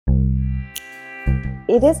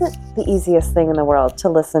it isn't the easiest thing in the world to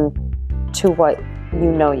listen to what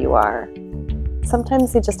you know you are.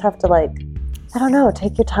 Sometimes you just have to, like, I don't know,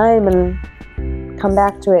 take your time and come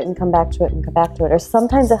back to it and come back to it and come back to it. Or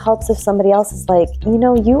sometimes it helps if somebody else is like, you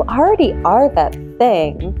know, you already are that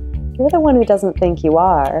thing. You're the one who doesn't think you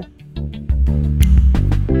are.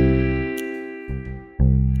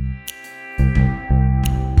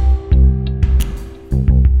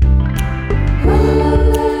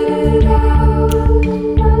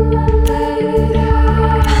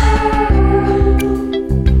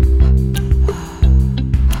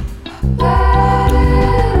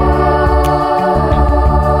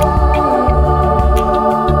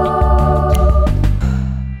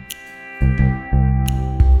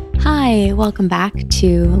 Welcome back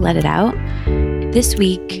to Let It Out. This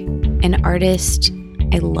week, an artist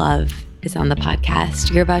I love is on the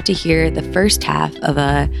podcast. You're about to hear the first half of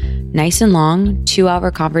a nice and long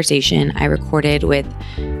 2-hour conversation I recorded with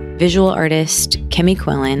visual artist Kemi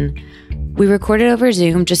Quillen. We recorded over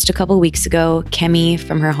Zoom just a couple weeks ago. Kemi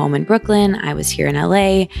from her home in Brooklyn. I was here in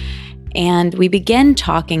LA. And we began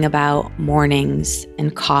talking about mornings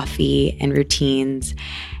and coffee and routines.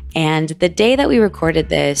 And the day that we recorded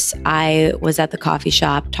this, I was at the coffee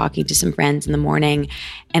shop talking to some friends in the morning,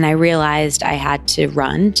 and I realized I had to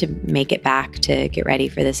run to make it back to get ready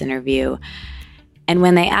for this interview. And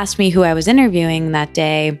when they asked me who I was interviewing that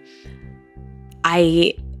day,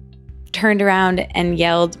 I turned around and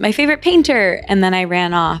yelled, "My favorite painter!" And then I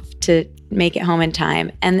ran off to make it home in time.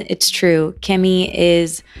 And it's true. Kemi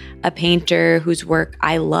is a painter whose work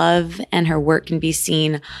I love, and her work can be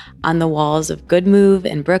seen on the walls of Good Move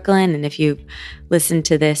in Brooklyn. And if you've listened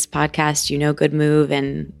to this podcast, you know Good Move,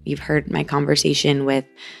 and you've heard my conversation with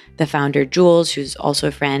the founder, Jules, who's also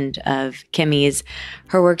a friend of Kemi's.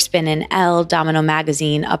 Her work's been in Elle, Domino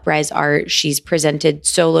Magazine, Uprise Art. She's presented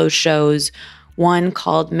solo shows, one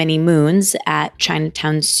called Many Moons at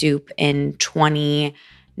Chinatown Soup in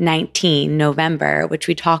 2019, November, which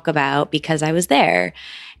we talk about because I was there.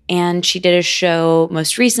 And she did a show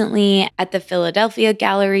most recently at the Philadelphia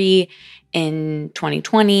Gallery in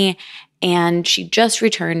 2020. And she just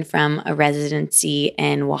returned from a residency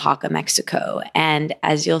in Oaxaca, Mexico. And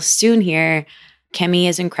as you'll soon hear, Kemi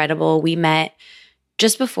is incredible. We met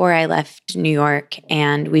just before I left New York,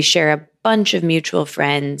 and we share a bunch of mutual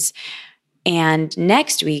friends. And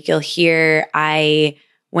next week, you'll hear I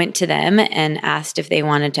went to them and asked if they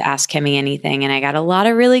wanted to ask Kemi anything. And I got a lot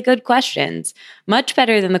of really good questions, much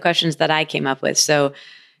better than the questions that I came up with. So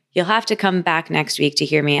you'll have to come back next week to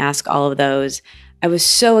hear me ask all of those. I was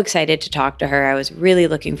so excited to talk to her. I was really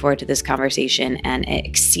looking forward to this conversation, and it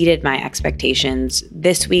exceeded my expectations.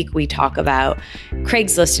 This week, we talk about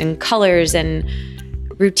Craigslist and colors and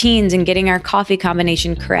routines and getting our coffee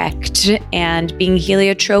combination correct and being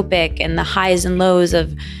heliotropic and the highs and lows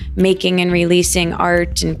of making and releasing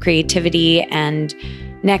art and creativity. And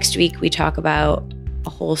next week, we talk about a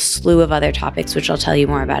whole slew of other topics, which I'll tell you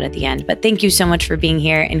more about at the end. But thank you so much for being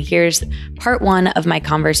here. And here's part 1 of my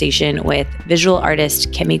conversation with visual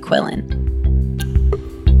artist Kemi Quillen.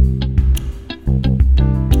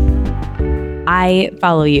 I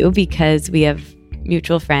follow you because we have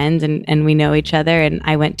mutual friends and we know each other. And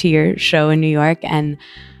I went to your show in New York. And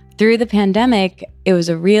through the pandemic, it was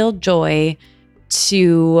a real joy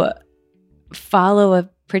to follow a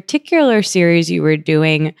particular series you were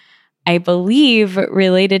doing, I believe,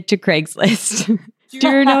 related to Craigslist. Do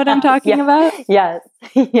you know what I'm talking about? Yes.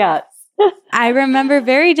 Yes. I remember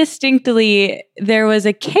very distinctly there was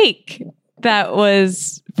a cake that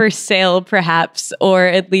was for sale, perhaps, or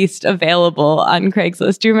at least available on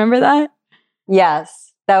Craigslist. Do you remember that?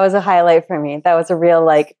 Yes. That was a highlight for me. That was a real,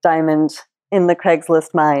 like, diamond in the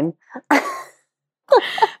Craigslist mine.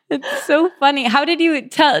 It's so funny. How did you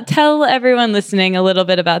tell everyone listening a little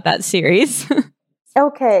bit about that series?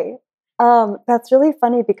 Okay. That's really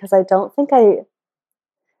funny because I don't think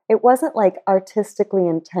it wasn't like artistically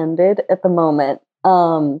intended at the moment.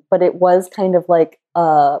 But it was kind of like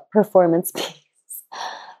a performance piece.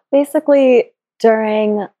 Basically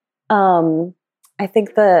during, I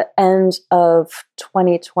think the end of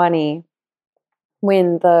 2020,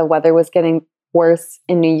 when the weather was getting worse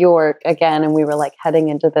in New York again, and we were like heading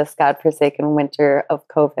into this godforsaken winter of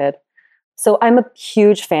COVID. So I'm a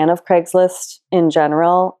huge fan of Craigslist in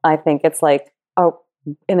general. I think it's like an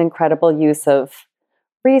incredible use of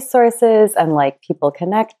resources and like people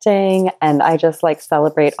connecting. And I just like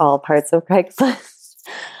celebrate all parts of Craigslist.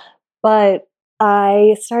 But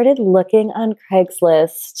I started looking on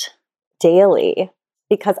Craigslist daily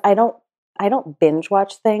because I don't binge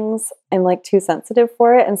watch things. I'm like too sensitive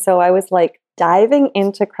for it. And so I was like diving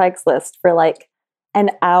into Craigslist for like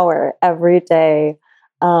an hour every day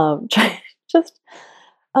just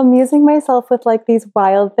amusing myself with like these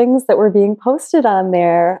wild things that were being posted on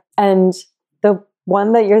there. And the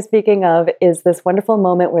one that you're speaking of is this wonderful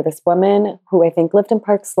moment where this woman who I think lived in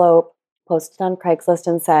Park Slope posted on Craigslist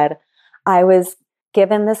and said, I was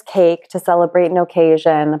given this cake to celebrate an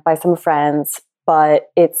occasion by some friends,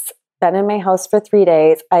 but it's been in my house for 3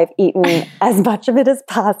 days. I've eaten as much of it as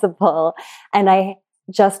possible, and I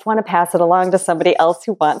just want to pass it along to somebody else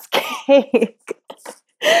who wants cake.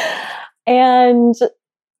 And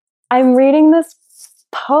I'm reading this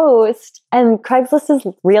post, and Craigslist is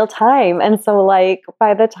real time. And so like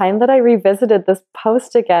by the time that I revisited this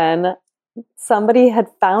post again, somebody had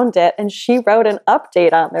found it and she wrote an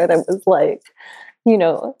update on there that was like, you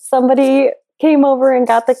know, somebody came over and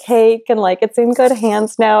got the cake and like it's in good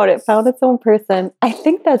hands now and it found its own person. I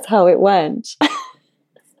think that's how it went.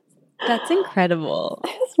 That's incredible.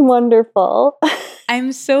 It's wonderful.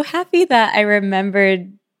 I'm so happy that I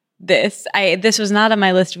remembered this. This was not on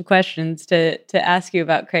my list of questions to ask you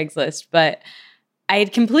about Craigslist, but I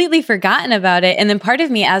had completely forgotten about it. And then part of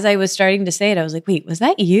me, as I was starting to say it, I was like, wait, was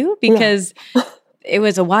that you? Because it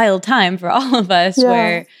was a wild time for all of us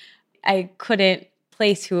where I couldn't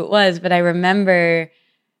place who it was. But I remember,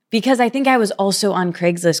 because I think I was also on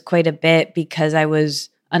Craigslist quite a bit because I was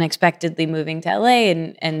unexpectedly moving to LA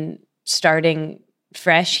and starting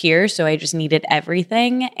fresh here. So I just needed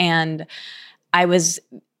everything. And I was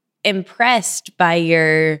impressed by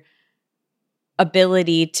your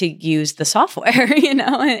ability to use the software, you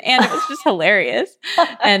know, and it was just hilarious.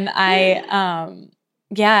 And I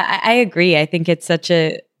agree. I think it's such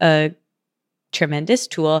a tremendous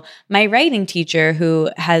tool. My writing teacher, who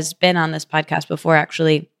has been on this podcast before,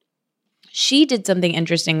 actually, she did something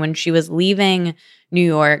interesting when she was leaving New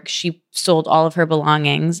York. She sold all of her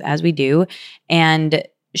belongings, as we do, and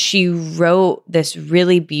she wrote this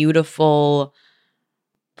really beautiful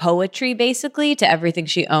poetry basically to everything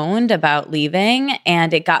she owned about leaving,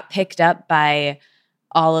 and it got picked up by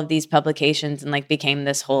all of these publications and like became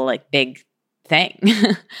this whole like big thing.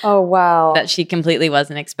 Oh wow. That she completely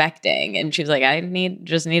wasn't expecting. And she was like, I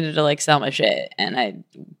just needed to like sell my shit, and I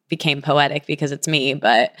became poetic because it's me.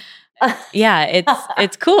 But yeah,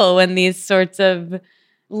 it's cool when these sorts of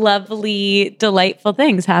lovely, delightful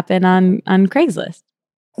things happen on Craigslist.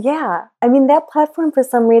 Yeah. I mean, that platform for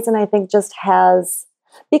some reason I think just has,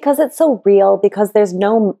 because it's so real, because there's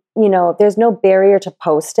no, you know, there's no barrier to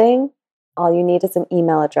posting. All you need is an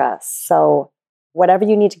email address. So whatever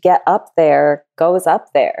you need to get up there goes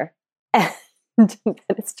up there. And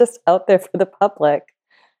it's just out there for the public.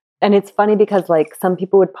 And it's funny because like some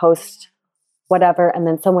people would post whatever and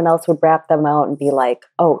then someone else would wrap them out and be like,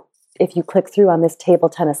 oh, if you click through on this table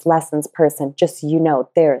tennis lessons person, just so you know,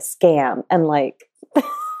 they're a scam. And like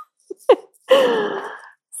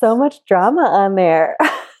so much drama on there.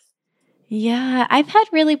 Yeah, I've had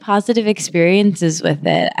really positive experiences with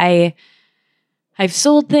it. I've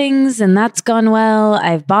sold things and that's gone well.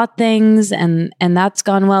 I've bought things and that's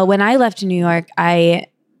gone well. When I left New York, I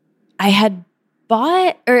had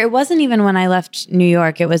bought, or it wasn't even when I left New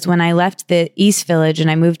York, it was when I left the East Village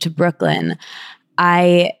and I moved to Brooklyn.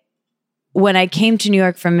 When I came to New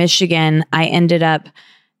York from Michigan, I ended up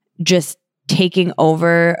just taking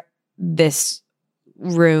over this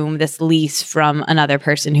room, this lease from another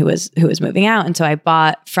person who was moving out. And so I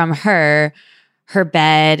bought from her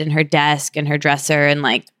bed and her desk and her dresser and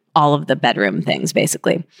like all of the bedroom things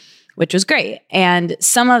basically, which was great. And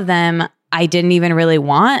some of them I didn't even really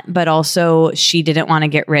want, but also she didn't want to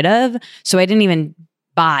get rid of. So I didn't even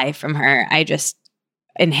buy from her. I just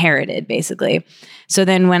inherited basically. So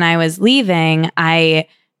then when I was leaving, I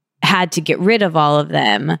had to get rid of all of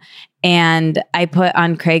them. And I put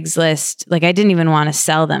on Craigslist, like I didn't even want to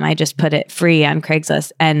sell them. I just put it free on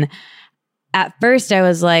Craigslist. And at first I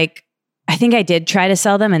was like, I think I did try to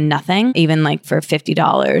sell them and nothing, even like for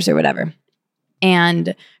 $50 or whatever.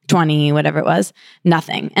 And 20, whatever it was,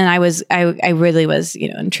 nothing. And I really was,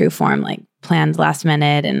 you know, in true form, like planned last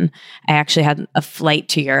minute. And I actually had a flight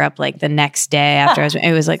to Europe like the next day after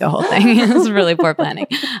it was like a whole thing. It was really poor planning.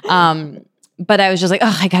 But I was just like,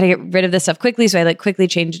 oh, I got to get rid of this stuff quickly. So I like quickly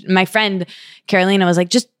changed. My friend Carolina was like,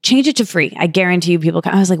 just change it to free. I guarantee you people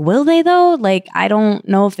come. I was like, will they though? Like, I don't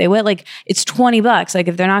know if they will. Like, it's $20. Like,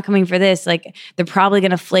 if they're not coming for this, like, they're probably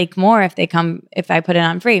going to flake more if I put it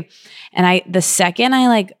on free. And the second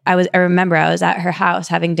I remember I was at her house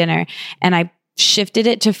having dinner and I shifted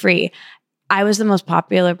it to free. I was the most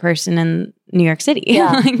popular person in New York City.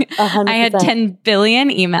 Yeah, like, I had 10 billion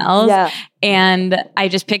emails and I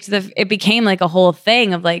just picked it became like a whole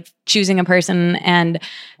thing of like choosing a person. And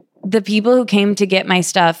the people who came to get my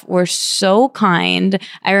stuff were so kind.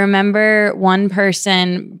 I remember one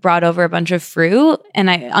person brought over a bunch of fruit, and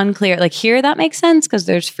unclear, like here that makes sense because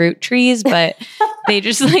there's fruit trees, but they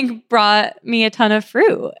just like brought me a ton of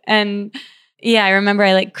fruit. And yeah, I remember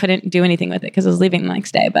I like couldn't do anything with it because I was leaving the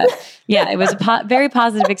next day. But yeah, it was a very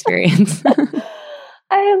positive experience.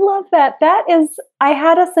 I love that. I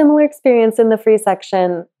had a similar experience in the free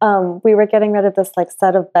section. We were getting rid of this like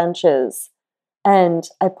set of benches, and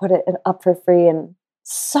I put it up for free, and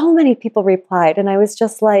so many people replied. And I was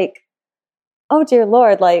just like, oh dear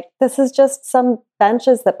Lord, like this is just some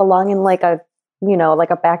benches that belong in like a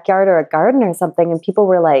backyard or a garden or something. And people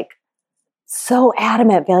were like so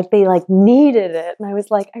adamant, they needed it. And I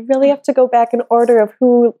was like, I really have to go back in order of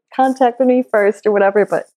who contacted me first or whatever.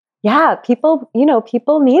 But yeah, people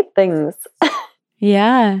need things.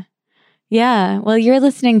 Yeah. Yeah. Well, you're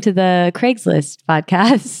listening to the Craigslist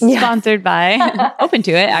podcast, sponsored by, open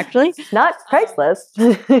to it, actually. Not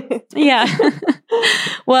Craigslist. Yeah.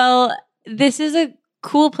 Well, this is a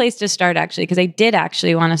cool place to start, actually, because I did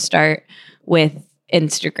actually want to start with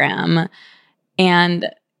Instagram. And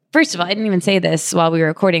first of all, I didn't even say this while we were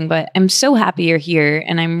recording, but I'm so happy you're here.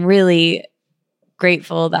 And I'm really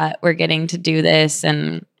grateful that we're getting to do this.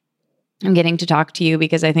 And I'm getting to talk to you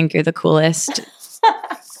because I think you're the coolest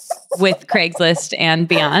with Craigslist and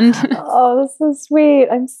beyond. Oh, this is sweet.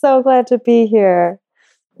 I'm so glad to be here.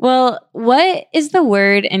 Well, what is the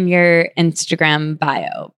word in your Instagram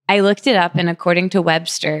bio? I looked it up, and according to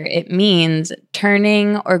Webster, it means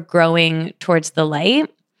turning or growing towards the light.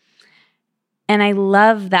 And I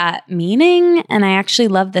love that meaning, and I actually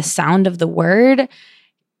love the sound of the word.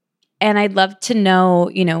 And I'd love to know,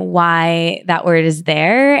 why that word is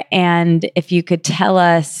there, and if you could tell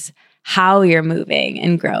us how you're moving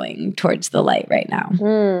and growing towards the light right now.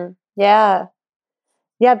 Yeah.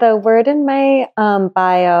 The word in my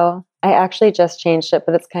bio, I actually just changed it,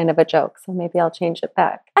 but it's kind of a joke, so maybe I'll change it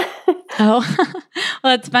back. Oh,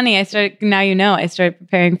 well, it's funny. I started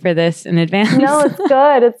preparing for this in advance. No, it's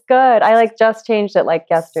good. It's good. I just changed it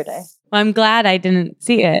yesterday. Well, I'm glad I didn't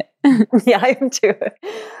see it. Yeah, I am too.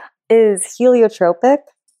 Is heliotropic.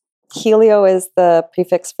 Helio is the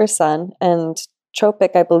prefix for sun, and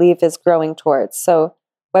tropic, I believe, is growing towards. So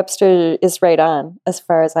Webster is right on as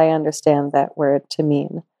far as I understand that word to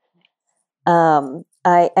mean.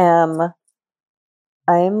 I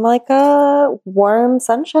am like a warm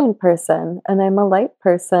sunshine person, and I'm a light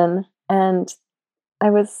person. And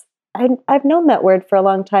I've known that word for a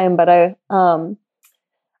long time, but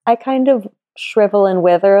I kind of shrivel and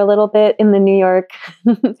wither a little bit in the New York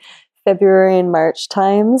February and March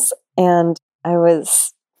times. And I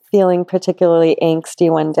was feeling particularly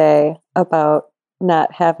angsty one day about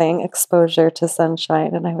not having exposure to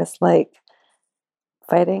sunshine. And I was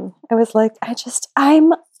fighting. I was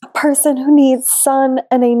I'm a person who needs sun,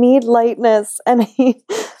 and I need lightness, and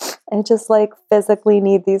I just physically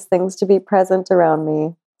need these things to be present around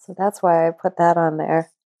me. So that's why I put that on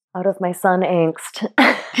there, out of my sun angst.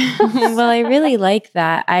 Well, I really like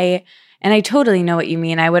that. And I totally know what you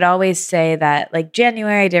mean. I would always say that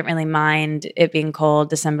January, I didn't really mind it being cold.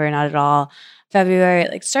 December, not at all. February,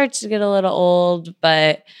 it starts to get a little old,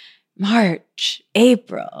 but March,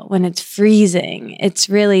 April, when it's freezing, it's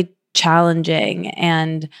really challenging.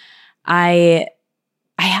 And I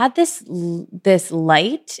had this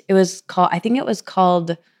light. It was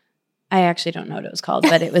called, I actually don't know what it was called,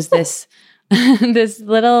 but it was this this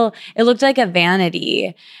little, it looked like a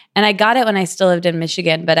vanity. And I got it when I still lived in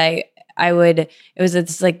Michigan, but it was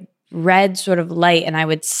this red sort of light, and I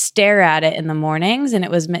would stare at it in the mornings, and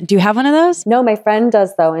it was, do you have one of those? No, my friend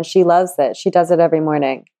does though, and she loves it. She does it every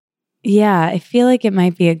morning. Yeah, I feel like it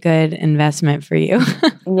might be a good investment for you.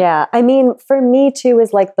 Yeah, I mean, for me too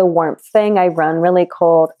is the warmth thing. I run really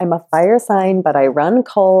cold. I'm a fire sign, but I run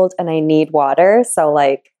cold and I need water. So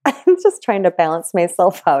I'm just trying to balance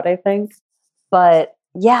myself out, I think. But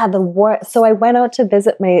yeah, so I went out to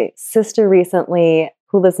visit my sister recently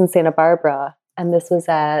who lives in Santa Barbara. And this was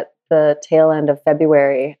at the tail end of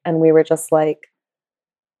February. And we were just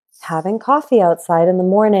having coffee outside in the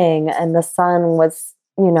morning. And the sun was,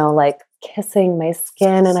 kissing my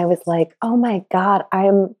skin. And I was like, oh my God,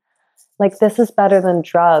 I'm this is better than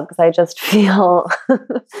drugs. I just feel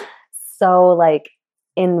so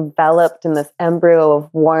enveloped in this embryo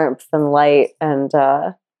of warmth and light. And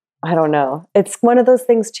I don't know. It's one of those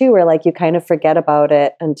things too, where you kind of forget about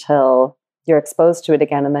it until you're exposed to it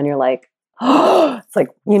again. And then you're oh,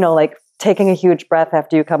 it's taking a huge breath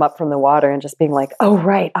after you come up from the water and just being oh,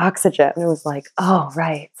 right, oxygen. And it was oh,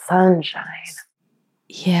 right, sunshine.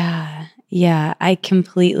 Yeah, I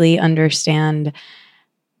completely understand.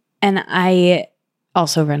 And I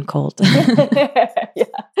Also run cold. Yeah.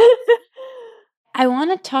 I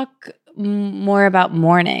want to talk more about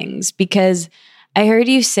mornings because I heard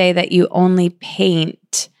you say that you only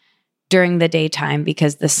paint during the daytime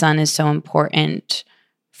because the sun is so important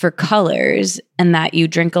for colors and that you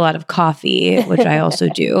drink a lot of coffee, which I also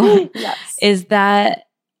do. Yes. Is that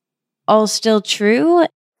all still true?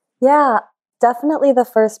 Yeah, definitely the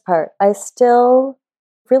first part. I still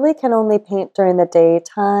really can only paint during the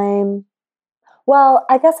daytime. Well,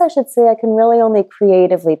 I guess I should say I can really only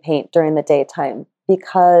creatively paint during the daytime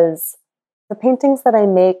because the paintings that I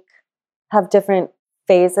make have different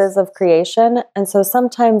phases of creation. And so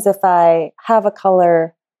sometimes if I have a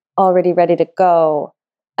color already ready to go,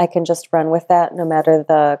 I can just run with that no matter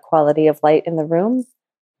the quality of light in the room.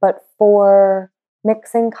 But for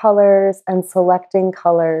mixing colors and selecting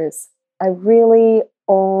colors, I really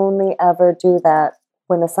only ever do that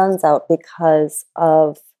when the sun's out because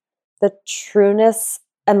of the trueness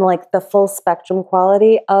and like the full spectrum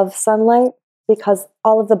quality of sunlight, because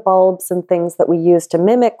all of the bulbs and things that we use to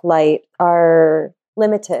mimic light are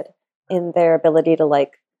limited in their ability to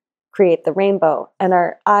like create the rainbow. And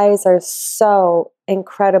our eyes are so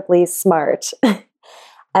incredibly smart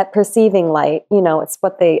at perceiving light. You know, it's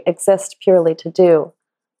what they exist purely to do.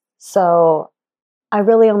 So I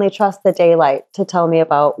really only trust the daylight to tell me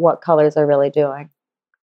about what colors are really doing.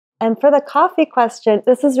 And for the coffee question,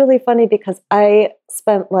 this is really funny because I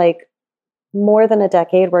spent like more than a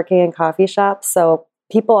decade working in coffee shops. So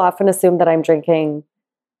people often assume that I'm drinking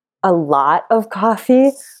a lot of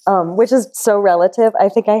coffee, which is so relative. I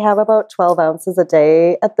think I have about 12 ounces a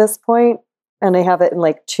day at this point, and I have it in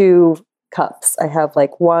like 2 cups. I have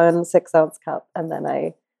like 1 6-ounce cup, and then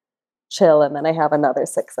I chill, and then I have another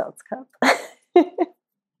 6-ounce cup.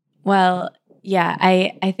 Well, yeah,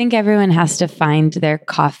 I think everyone has to find their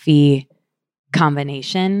coffee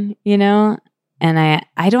combination, you know? And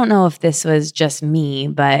I don't know if this was just me,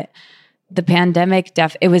 but the pandemic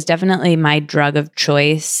it was definitely my drug of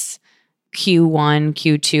choice Q1,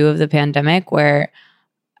 Q2 of the pandemic, where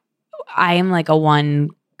I am like a 1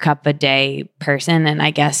 cup a day person, and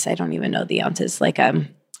I guess I don't even know the ounces. Like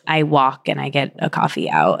I walk and I get a coffee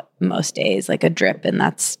out most days, like a drip, and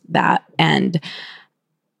that's that. And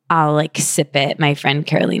I'll like sip it. My friend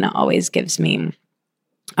Carolina always gives me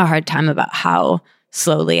a hard time about how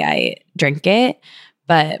slowly I drink it,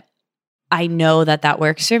 but I know that that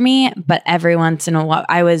works for me. But every once in a while,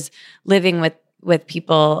 I was living with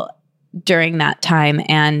people during that time,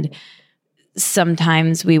 and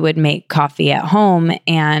sometimes we would make coffee at home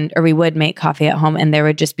and there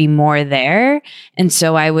would just be more there. And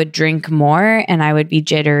so I would drink more and I would be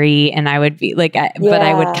jittery and I would be like, but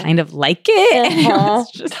I would kind of like it. And it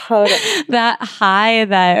was just that high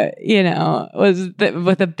that, you know, was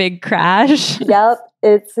with a big crash. Yep.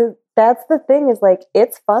 That's the thing is like,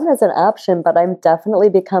 it's fun as an option, but I'm definitely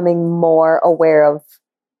becoming more aware of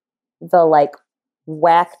the like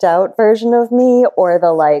whacked out version of me or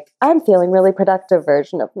the like I'm feeling really productive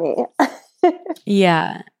version of me.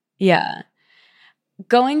 Yeah.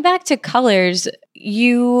 Going back to colors,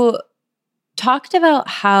 you talked about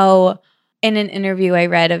how in an interview I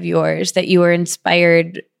read of yours that you were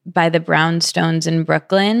inspired by the brownstones in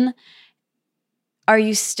Brooklyn. Are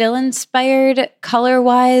you still inspired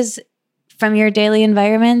color-wise from your daily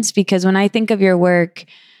environments? Because when I think of your work,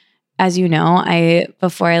 as you know,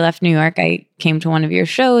 before I left New York, I came to one of your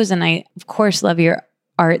shows, and I, of course, love your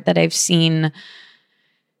art that I've seen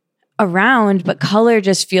around, but color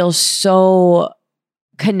just feels so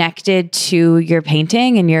connected to your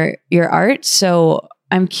painting and your art. So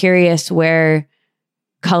I'm curious where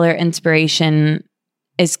color inspiration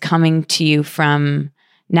is coming to you from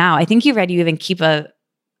now. I think you even keep a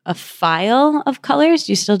file of colors.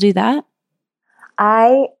 Do you still do that?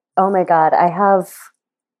 Oh my God, I have...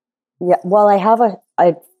 Yeah, well, I have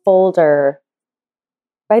a folder.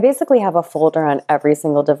 I basically have a folder on every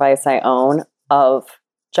single device I own of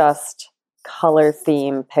just color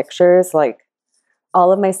theme pictures. Like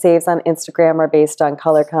all of my saves on Instagram are based on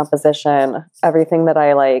color composition. Everything that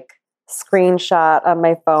I like screenshot on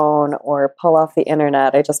my phone or pull off the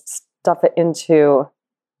internet, I just stuff it into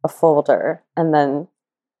a folder. And then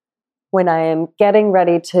when I am getting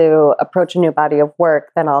ready to approach a new body of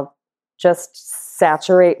work, then I'll just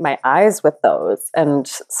saturate my eyes with those and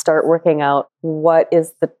start working out what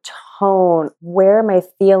is the tone, where am I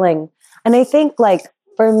feeling? And I think like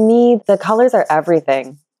for me, the colors are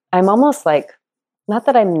everything. I'm almost like, not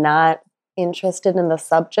that I'm not interested in the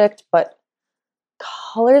subject, but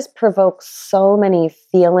colors provoke so many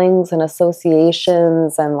feelings and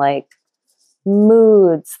associations and like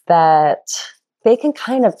moods that they can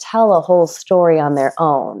kind of tell a whole story on their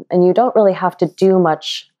own. And you don't really have to do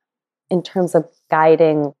much in terms of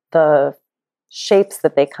guiding the shapes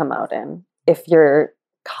that they come out in if your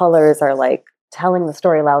colors are like telling the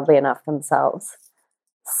story loudly enough themselves.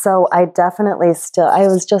 So I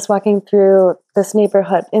was just walking through this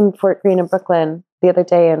neighborhood in Fort Greene in Brooklyn the other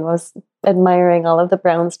day and was admiring all of the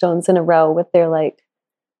brownstones in a row with their like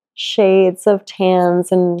shades of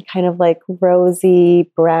tans and kind of like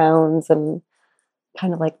rosy browns and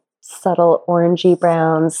kind of like subtle orangey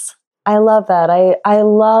browns. I love that. I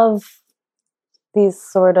love these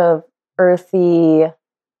sort of earthy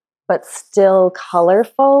but still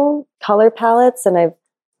colorful color palettes, and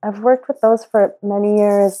I've worked with those for many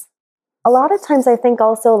years. A lot of times I think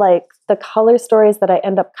also like the color stories that I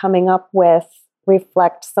end up coming up with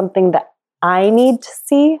reflect something that I need to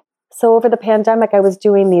see. So over the pandemic, I was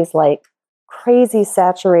doing these like crazy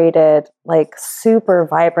saturated, like super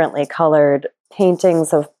vibrantly colored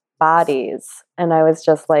paintings of bodies. And I was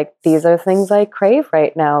just like, these are things I crave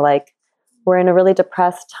right now. Like, we're in a really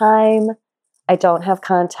depressed time. I don't have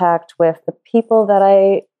contact with the people that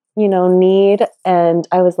I, need. And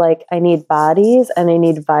I was like, I need bodies and I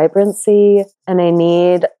need vibrancy and I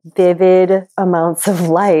need vivid amounts of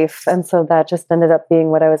life. And so that just ended up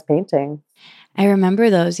being what I was painting. I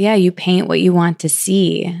remember those. Yeah, you paint what you want to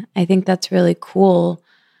see. I think that's really cool.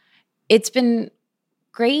 It's been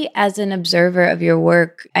great as an observer of your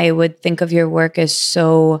work. I would think of your work as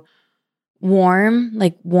so warm,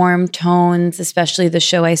 like warm tones, especially the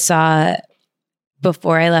show I saw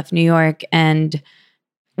before I left New York, and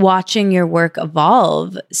watching your work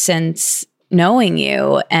evolve since knowing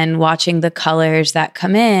you and watching the colors that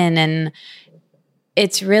come in. And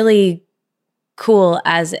it's really cool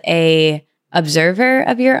as a observer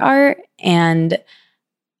of your art. And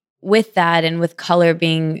with that, and with color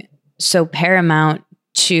being so paramount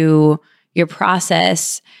to your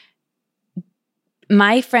process,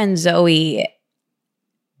 my friend Zoe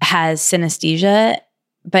has synesthesia,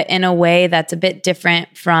 but in a way that's a bit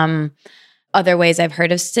different from other ways I've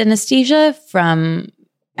heard of synesthesia from.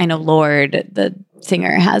 I know Lorde, the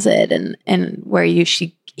singer, has it, and where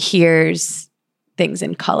she hears things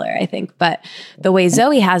in color, I think. But the way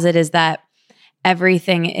Zoe has it is that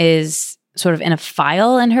everything is sort of in a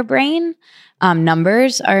file in her brain.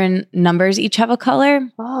 Numbers each have a color.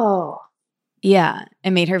 Oh. Yeah.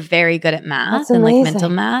 It made her very good at math That's and like amazing. mental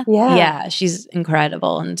math. Yeah. Yeah. She's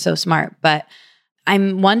incredible and so smart. But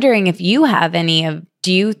I'm wondering if you have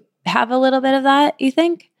do you have a little bit of that, you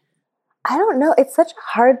think? I don't know. It's such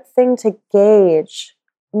a hard thing to gauge.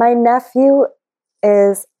 My nephew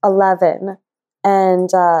is 11, and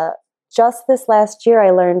just this last year,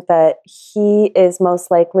 I learned that he is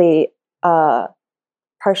most likely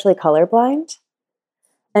partially colorblind.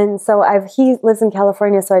 And so he lives in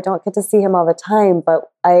California, so I don't get to see him all the time.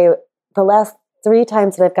 But the last 3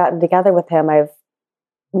 times that I've gotten together with him, I've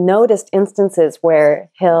noticed instances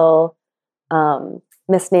where he'll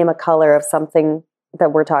misname a color of something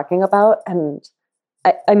that we're talking about. And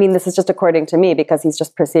I mean, this is just according to me because he's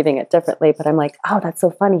just perceiving it differently. But I'm like, oh, that's so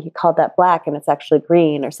funny. He called that black and it's actually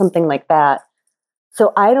green or something like that.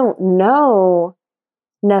 So I don't know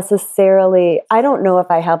necessarily. I don't know if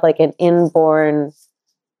I have like an inborn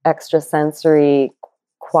extrasensory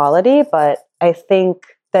quality, but I think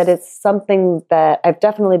that it's something that I've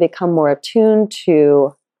definitely become more attuned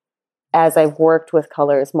to as I've worked with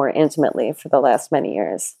colors more intimately for the last many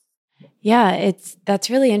years. Yeah, that's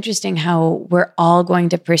really interesting how we're all going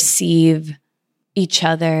to perceive each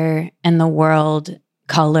other and the world,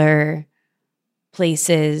 color,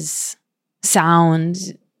 places,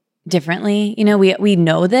 sounds differently. We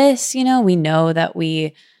know this, we know that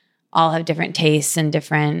we all have different tastes and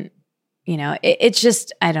different, it's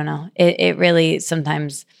just, I don't know. It really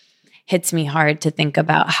sometimes hits me hard to think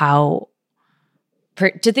about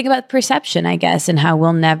perception, I guess, and how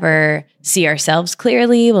we'll never see ourselves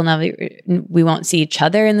clearly. We won't see each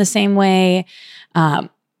other in the same way.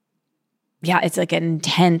 It's like an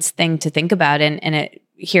intense thing to think about. And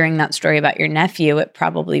hearing that story about your nephew, it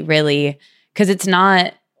probably really, because it's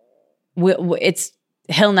not,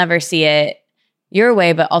 he'll never see it your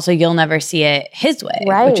way, but also you'll never see it his way,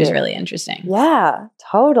 right, which is really interesting. Yeah,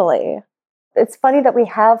 totally. It's funny that we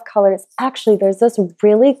have colors. Actually, there's this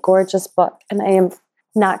really gorgeous book, and I am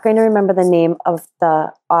not going to remember the name of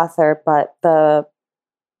the author, but the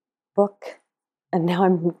book, and now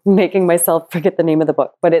I'm making myself forget the name of the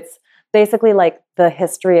book, but it's basically like the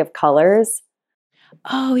history of colors.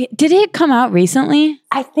 Oh, did it come out recently?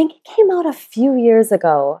 I think it came out a few years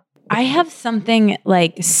ago. I have something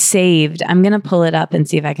like saved. I'm going to pull it up and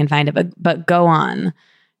see if I can find it, but go on.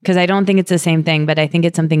 Because I don't think it's the same thing, but I think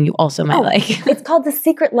it's something you also might like. It's called The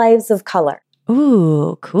Secret Lives of Color.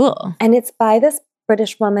 Ooh, cool. And it's by this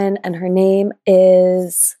British woman, and her name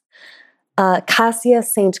is Cassia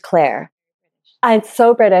St. Clair. It's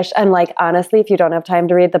so British. And like, honestly, if you don't have time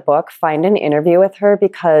to read the book, find an interview with her,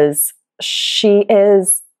 because she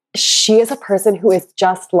is a person who is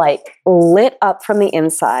just like lit up from the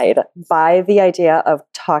inside by the idea of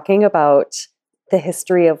talking about the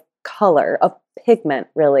history of color, of pigment,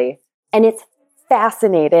 really. And it's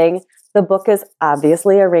fascinating. The book is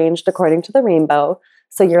obviously arranged according to the rainbow.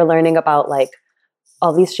 So you're learning about like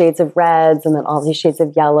all these shades of reds and then all these shades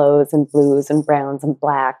of yellows and blues and browns and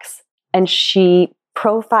blacks. And she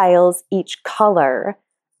profiles each color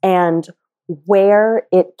and where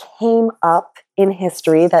it came up in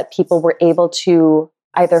history that people were able to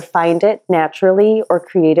either find it naturally or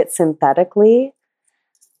create it synthetically.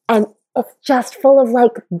 And it's just full of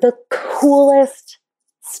like the coolest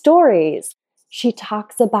stories. She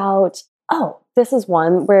talks about, this is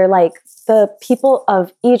one where like the people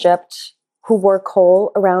of Egypt who wore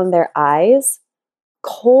kohl around their eyes,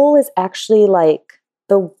 kohl is actually like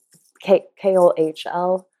the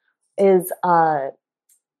KOHL is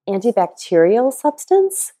antibacterial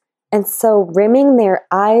substance. And so rimming their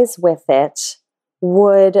eyes with it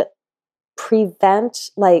would prevent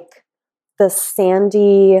like the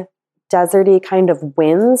sandy, deserty kind of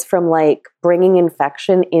winds from like bringing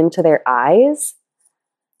infection into their eyes.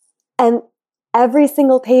 And every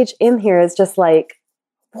single page in here is just like,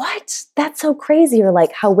 what? That's so crazy. Or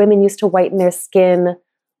like how women used to whiten their skin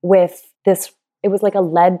with this, it was like a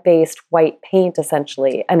lead-based white paint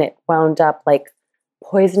essentially. And it wound up like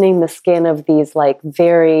poisoning the skin of these like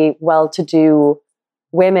very well-to-do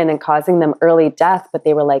women and causing them early death, but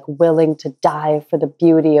they were like willing to die for the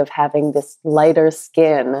beauty of having this lighter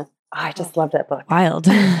skin. I just love that book. Wild.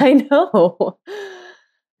 I know.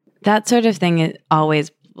 That sort of thing, it always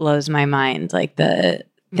blows my mind. Like the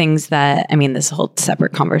things that, I mean, this whole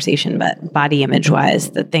separate conversation, but body image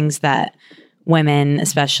wise, the things that women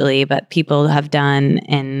especially, but people have done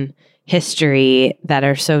in history that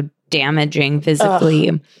are so damaging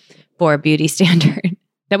physically for beauty standard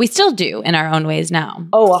that we still do in our own ways now.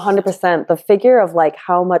 100%. The figure of like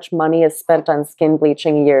how much money is spent on skin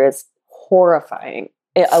bleaching a year is horrifying.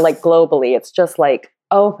 Like globally, it's just like,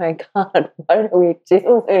 oh my God, what are we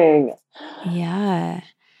doing? Yeah.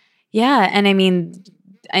 Yeah. And I mean,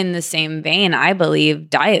 in the same vein, I believe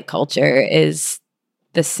diet culture is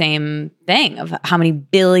the same thing of how many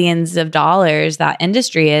billions of dollars that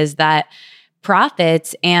industry is that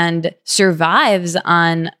profits and survives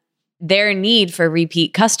on their need for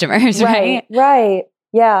repeat customers, right? Right.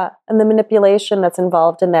 Yeah. And the manipulation that's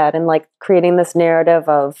involved in that and like creating this narrative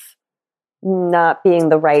of not being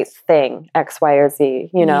the right thing, X, Y, or Z,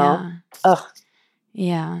 you know? Yeah. Ugh.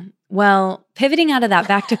 Yeah. Well, pivoting out of that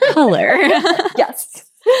back to color. Yes.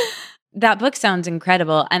 That book sounds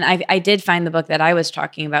incredible. And I did find the book that I was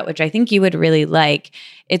talking about, which I think you would really like.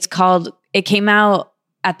 It came out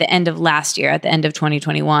at the end of last year, at the end of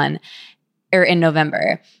 2021, or in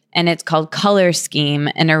November. And it's called Color Scheme,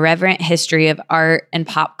 An Irreverent History of Art and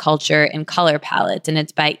Pop Culture and Color Palettes. And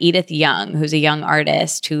it's by Edith Young, who's a young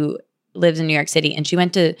artist who lives in New York City. And she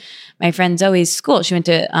went to my friend Zoe's school. She went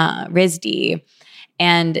to RISD.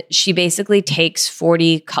 And she basically takes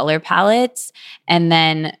 40 color palettes and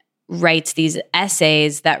then writes these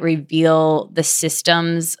essays that reveal the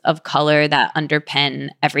systems of color that underpin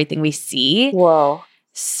everything we see. Whoa.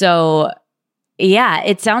 So yeah,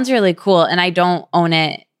 it sounds really cool. And I don't own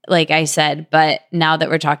it, like I said, but now that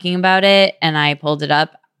we're talking about it and I pulled it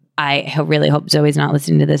up, I really hope Zoe's not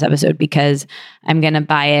listening to this episode because I'm going to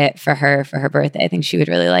buy it for her birthday. I think she would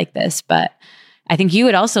really like this, but I think you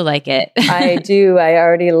would also like it. I do. I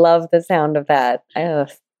already love the sound of that. Oh,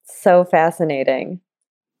 so fascinating.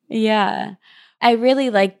 Yeah. I really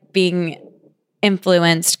like being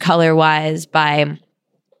influenced color-wise by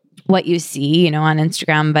what you see, on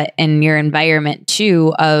Instagram, but in your environment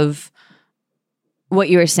too, of what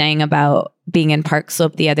you were saying about being in Park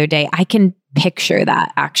Slope the other day. I can picture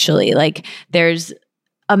that actually. Like there's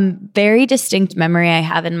a very distinct memory I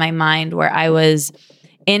have in my mind where I was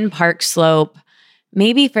in Park Slope,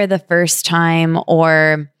 maybe for the first time,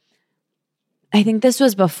 or I think this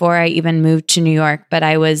was before I even moved to New York, but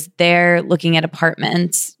I was there looking at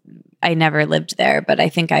apartments. I never lived there, but I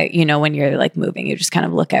think when you're like moving, you just kind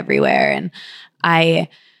of look everywhere. And I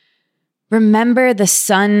remember the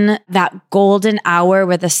sun, that golden hour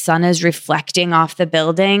where the sun is reflecting off the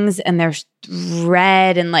buildings and there's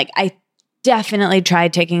red. And like, I definitely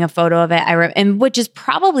tried taking a photo of it. And which is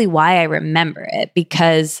probably why I remember it,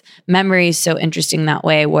 because memory is so interesting that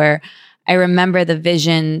way, where I I remember the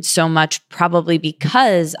vision so much, probably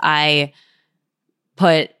because I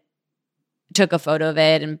took a photo of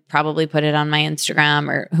it and probably put it on my Instagram,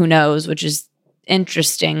 or who knows, which is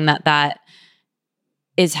interesting that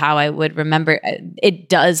is how I would remember. It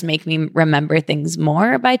does make me remember things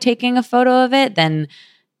more by taking a photo of it than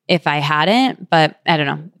if I hadn't, but I don't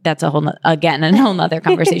know. That's a whole nother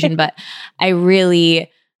conversation, but I really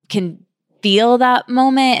can feel that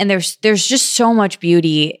moment. And there's just so much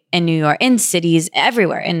beauty in New York, in cities,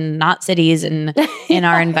 everywhere, in not cities, and in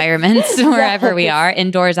our environments, wherever we are,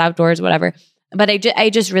 indoors, outdoors, whatever. But I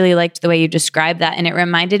just really liked the way you described that. And it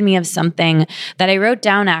reminded me of something that I wrote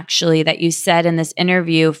down, actually, that you said in this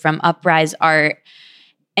interview from Uprise Art.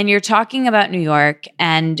 And you're talking about New York,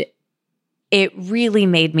 and it really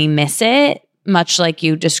made me miss it, much like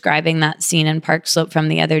you describing that scene in Park Slope from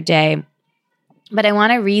the other day. But I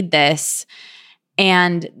want to read this.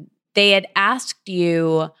 And they had asked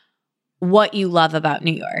you what you love about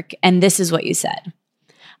New York. And this is what you said.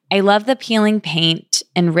 I love the peeling paint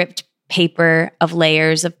and ripped paper of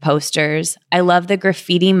layers of posters. I love the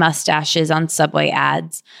graffiti mustaches on subway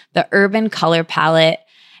ads, the urban color palette,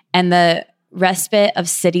 and the respite of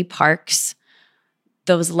city parks,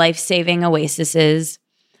 those life-saving oases.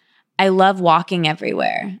 I love walking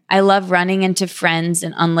everywhere. I love running into friends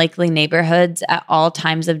in unlikely neighborhoods at all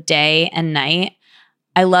times of day and night.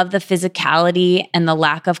 I love the physicality and the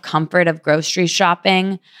lack of comfort of grocery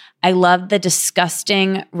shopping. I love the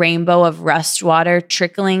disgusting rainbow of rust water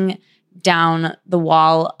trickling down the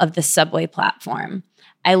wall of the subway platform.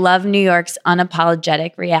 I love New York's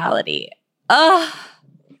unapologetic reality. Oh,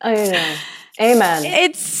 I know. Amen.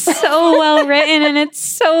 It's so well written and it's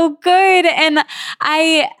so good. And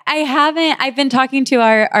I've been talking to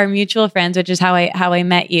our mutual friends, which is how I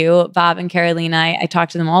met you, Bob and Carolina. I talk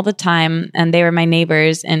to them all the time, and they were my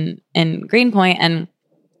neighbors in Greenpoint. And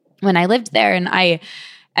when I lived there, and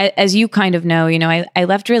as you kind of know, I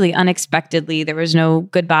left really unexpectedly. There was no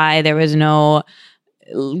goodbye. There was no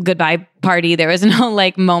goodbye party. There was no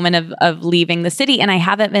moment of leaving the city. And I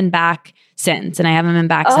haven't been back since. And I haven't been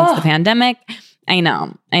back since the pandemic. I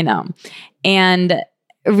know. And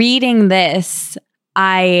reading this,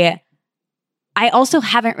 I also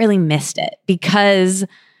haven't really missed it because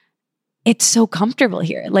it's so comfortable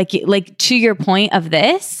here. Like to your point of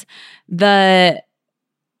this, the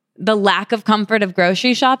lack of comfort of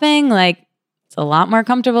grocery shopping, it's a lot more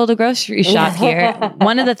comfortable to grocery shop here.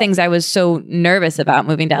 One of the things I was so nervous about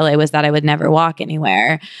moving to LA was that I would never walk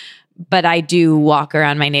anywhere. But I do walk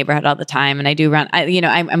around my neighborhood all the time, and I do run.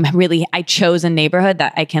 I chose a neighborhood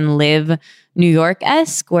that I can live New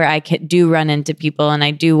York-esque, where I do run into people, and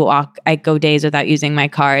I do walk. I go days without using my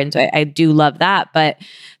car, and so I do love that. But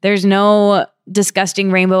there's no disgusting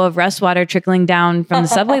rainbow of rust water trickling down from the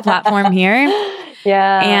subway platform here.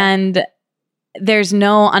 Yeah, and there is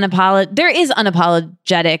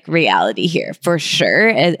unapologetic reality here for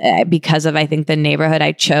sure, because of, I think, the neighborhood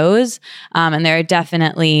I chose. And there are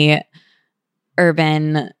definitely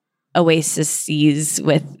urban oases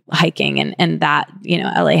with hiking and that,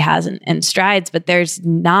 LA has in strides, but there's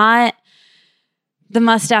not the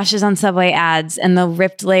mustaches on subway ads and the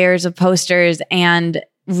ripped layers of posters. And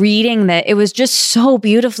reading that, it was just so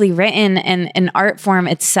beautifully written and an art form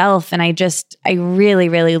itself. And I really,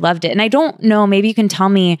 really loved it. And I don't know, maybe you can tell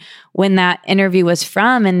me when that interview was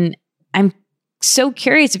from. And I'm so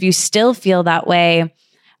curious if you still feel that way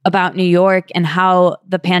about New York and how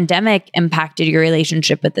the pandemic impacted your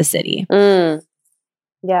relationship with the city.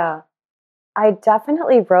 Yeah, I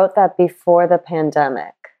definitely wrote that before the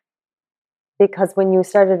pandemic, because when you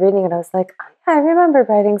started reading it, I was like, I remember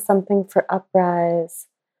writing something for Uprise.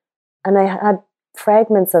 And I had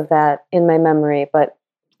fragments of that in my memory, but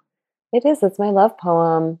it's my love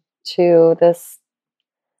poem to this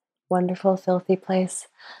wonderful, filthy place.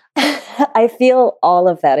 I feel all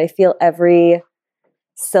of that. I feel every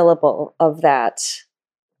syllable of that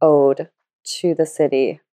ode to the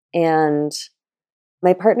city. And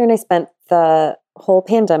my partner and I spent the whole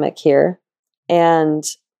pandemic here. And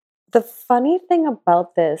the funny thing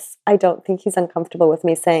about this, I don't think he's uncomfortable with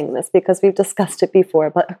me saying this because we've discussed it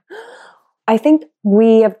before, but I think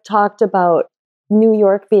we have talked about New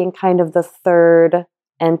York being kind of the third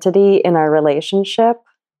entity in our relationship,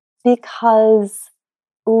 because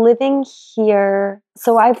living here,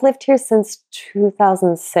 so I've lived here since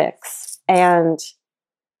 2006, and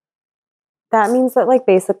that means that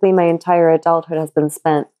basically my entire adulthood has been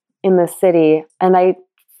spent in the city, and I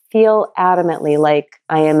feel adamantly like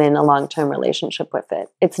I am in a long-term relationship with it.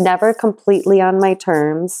 It's never completely on my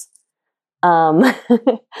terms.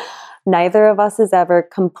 Neither of us is ever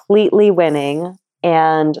completely winning.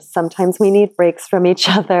 And sometimes we need breaks from each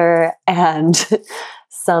other. And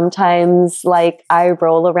sometimes like I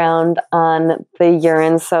roll around on the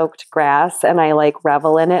urine soaked grass and I like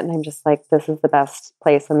revel in it. And I'm just like, this is the best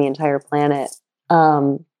place on the entire planet.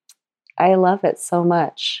 I love it so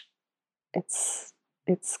much. It's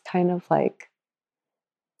kind of like,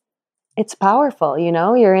 it's powerful, you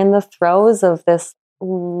know, you're in the throes of this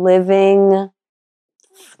living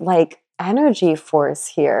like energy force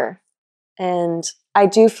here. And I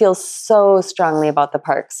do feel so strongly about the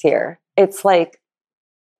parks here. It's like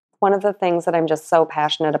one of the things that I'm just so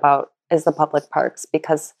passionate about is the public parks,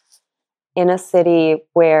 because in a city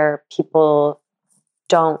where people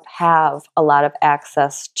don't have a lot of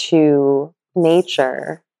access to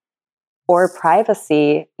nature or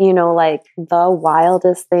privacy, you know, like the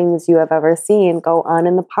wildest things you have ever seen go on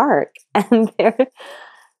in the park. And they're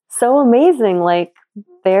so amazing. Like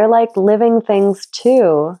they're like living things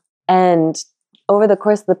too. And over the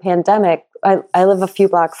course of the pandemic, I live a few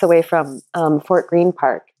blocks away from Fort Greene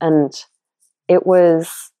Park, and it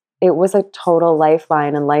was a total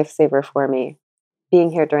lifeline and lifesaver for me being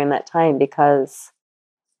here during that time, because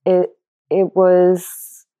it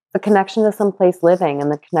was the connection to someplace living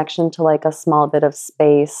and the connection to like a small bit of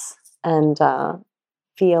space, and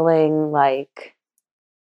feeling like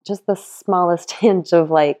just the smallest hint of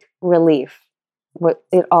like relief.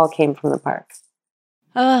 It all came from the park.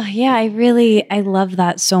 Oh, yeah, I love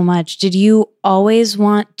that so much. Did you always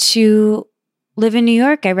want to live in New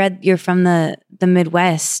York? I read you're from the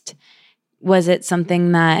Midwest. Was it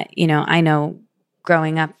something that, you know, I know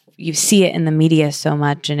growing up, you see it in the media so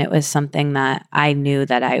much, and it was something that I knew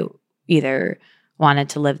that I either wanted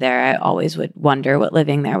to live there. I always would wonder what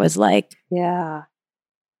living there was like. Yeah.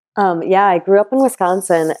 Yeah, I grew up in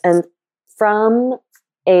Wisconsin, and from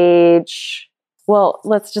age, well,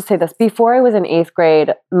 let's just say this. Before I was in 8th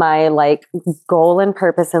grade, my like goal and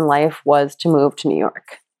purpose in life was to move to New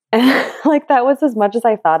York. And like that was as much as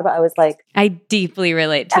I thought about. I was like, I deeply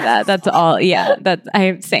relate to that. That's all. Yeah,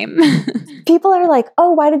 same. People are like,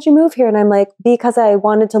 "Oh, why did you move here?" And I'm like, "Because I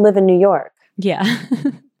wanted to live in New York." Yeah.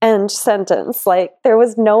 End sentence. Like there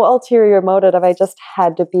was no ulterior motive. I just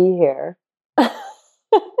had to be here.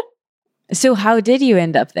 So how did you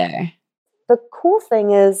end up there? The cool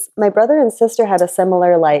thing is my brother and sister had a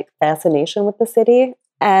similar like fascination with the city.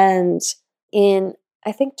 And in,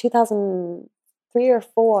 I think 2003 or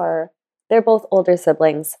 4, they're both older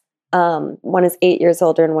siblings. One is 8 years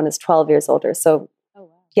older and one is 12 years older. So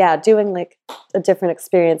yeah, doing like a different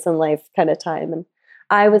experience in life kind of time. And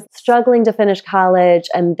I was struggling to finish college,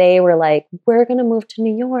 and they were like, "We're going to move to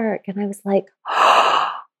New York." And I was like,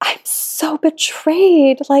 I'm so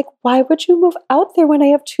betrayed. Like, why would you move out there when I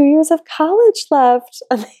have 2 years of college left?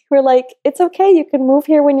 And they were like, "It's okay. You can move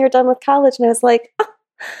here when you're done with college." And I was like, oh,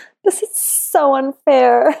 this is so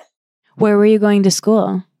unfair. Where were you going to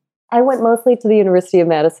school? I went mostly to the University of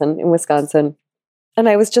Madison in Wisconsin. And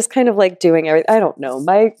I was just kind of like doing everything. I don't know.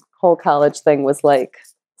 My whole college thing was like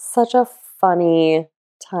such a funny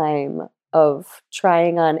time of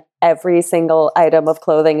trying on every single item of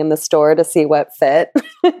clothing in the store to see what fit.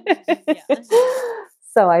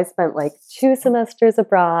 So I spent like 2 semesters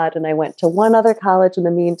abroad, and I went to one other college in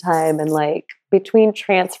the meantime. And like between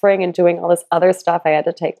transferring and doing all this other stuff, I had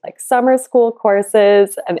to take like summer school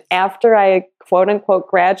courses. And after I quote unquote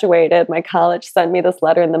graduated, my college sent me this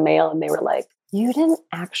letter in the mail, and they were like, "You didn't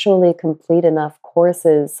actually complete enough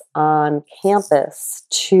courses on campus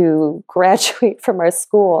to graduate from our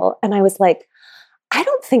school." And I was like, I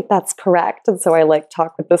don't think that's correct. And so I like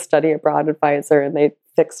talked with the study abroad advisor, and they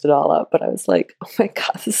fixed it all up. But I was like, oh my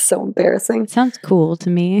God, this is so embarrassing. Sounds cool to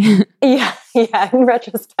me. Yeah. In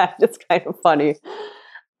retrospect, it's kind of funny.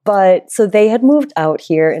 But so they had moved out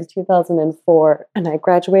here in 2004, and I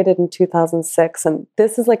graduated in 2006. And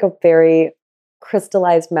this is like a very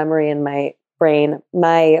crystallized memory in my brain.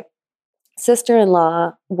 My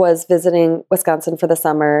sister-in-law was visiting Wisconsin for the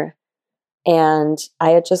summer, and I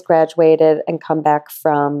had just graduated and come back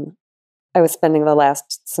from, I was spending the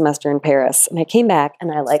last semester in Paris. And I came back,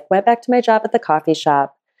 and I like went back to my job at the coffee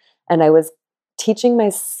shop, and I was teaching my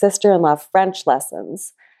sister-in-law French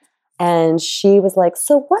lessons. And she was like,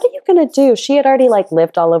 "So what are you going to do?" She had already like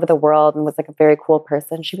lived all over the world and was like a very cool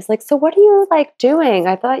person. She was like, "So what are you like doing?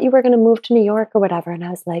 I thought you were going to move to New York or whatever." And I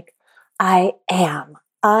was like, I am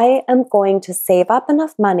going to save up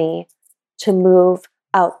enough money to move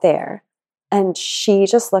out there. And she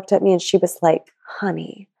just looked at me and she was like,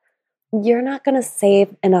 "Honey, you're not going to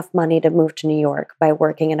save enough money to move to New York by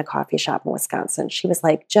working in a coffee shop in Wisconsin." She was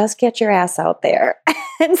like, "Just get your ass out there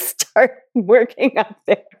and start working out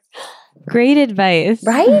there." Great advice.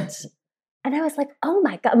 Right? And I was like, oh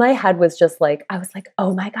my God. My head was just like, I was like,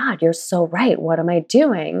 oh my God, you're so right. What am I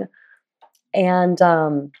doing? And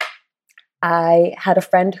I had a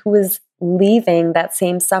friend who was leaving that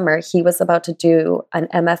same summer. He was about to do an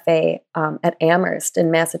MFA at Amherst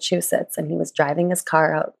in Massachusetts, and he was driving his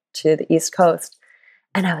car out to the East Coast.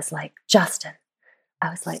 And I was like, Justin, I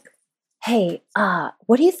was like, hey,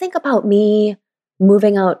 what do you think about me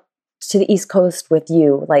moving out to the East Coast with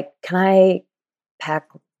you? Like, can I pack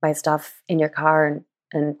my stuff in your car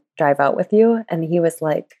and drive out with you? And he was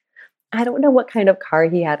like, I don't know what kind of car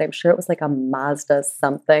he had. I'm sure it was like a Mazda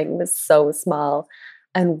something. It was so small.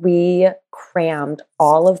 And we crammed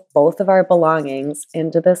both of our belongings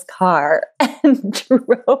into this car and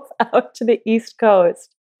drove out to the East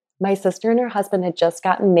Coast. My sister and her husband had just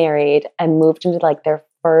gotten married and moved into like their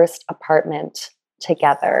first apartment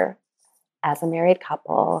together as a married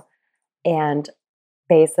couple. And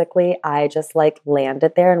basically, I just like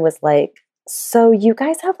landed there and was like, so you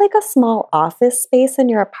guys have like a small office space in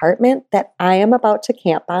your apartment that I am about to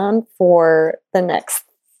camp on for the next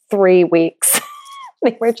 3 weeks.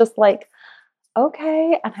 They were just like,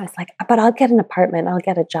 okay. And I was like, but I'll get an apartment, I'll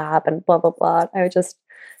get a job and blah, blah, blah.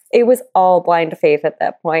 It was all blind faith at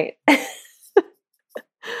that point.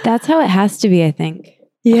 That's how it has to be, I think.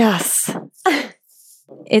 Yes.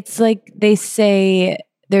 It's like they say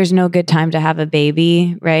there's no good time to have a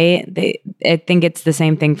baby, right? I think it's the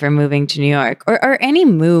same thing for moving to New York or any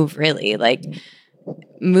move, really. Like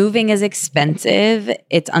moving is expensive,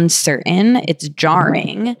 it's uncertain, it's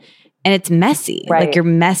jarring, and it's messy. Right. Like you're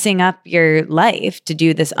messing up your life to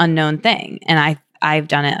do this unknown thing. And I've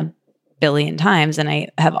done it a billion times, and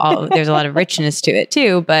there's a lot of richness to it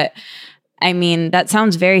too. But I mean, that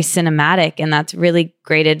sounds very cinematic, and that's really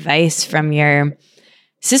great advice from your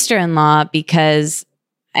sister-in-law, because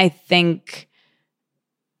I think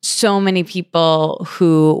so many people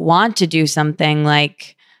who want to do something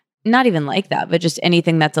like, not even like that, but just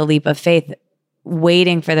anything that's a leap of faith,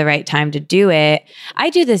 waiting for the right time to do it.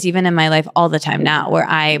 I do this even in my life all the time now, where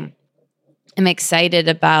I am excited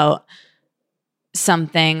about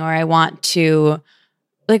something, or I want to,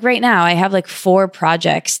 like right now, I have like 4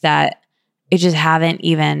 projects that I just haven't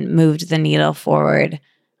even moved the needle forward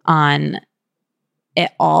on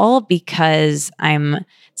at all, because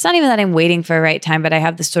it's not even that I'm waiting for a right time, but I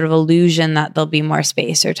have this sort of illusion that there'll be more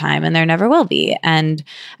space or time, and there never will be. And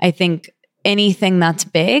I think anything that's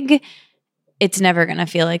big, it's never going to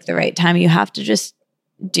feel like the right time. You have to just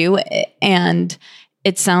do it. And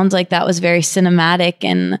it sounds like that was very cinematic,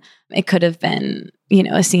 and it could have been,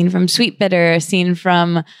 a scene from Sweet Bitter, a scene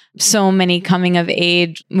from so many coming of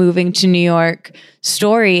age, moving to New York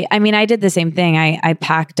story. I mean, I did the same thing. I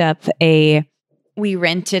packed up we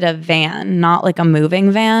rented a van, not like a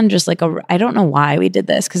moving van, just like I don't know why we did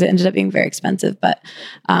this, because it ended up being very expensive, but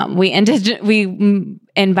and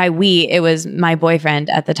by we, it was my boyfriend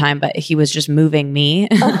at the time, but he was just moving me.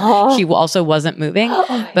 Uh-huh. He also wasn't moving,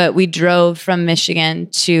 but we drove from Michigan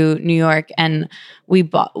to New York, and we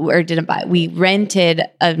rented a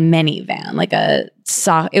minivan,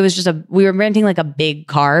 we were renting like a big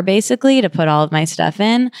car basically to put all of my stuff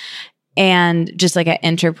in, and just like an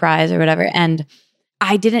Enterprise or whatever. And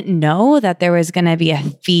I didn't know that there was going to be a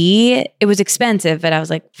fee. It was expensive, but I was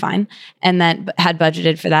like, fine. And then had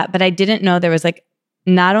budgeted for that. But I didn't know there was like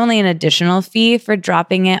not only an additional fee for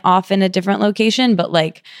dropping it off in a different location, but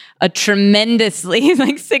like a tremendously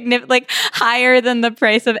like significant, like higher than the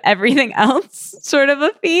price of everything else sort of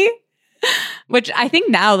a fee. Which I think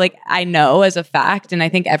now, like I know as a fact, and I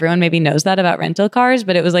think everyone maybe knows that about rental cars,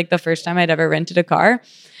 but it was like the first time I'd ever rented a car.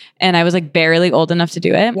 And I was like barely old enough to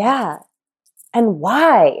do it. Yeah. And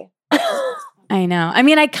why? I know. I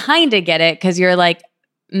mean, I kind of get it, because you're like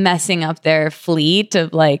messing up their fleet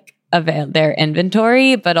of like their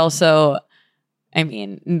inventory, but also, I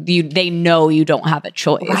mean, they know you don't have a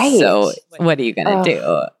choice. Right. So what are you going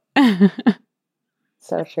to do?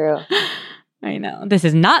 So true. I know. This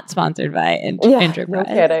is not sponsored by Enterprise. No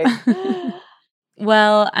kidding.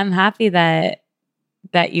 Well, I'm happy that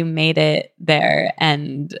you made it there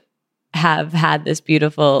and have had this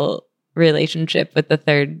beautiful relationship with the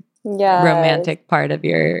third romantic part of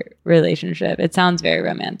your relationship. It sounds very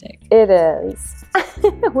romantic. It is.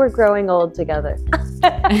 We're growing old together.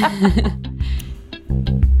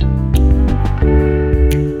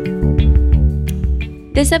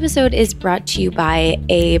 This episode is brought to you by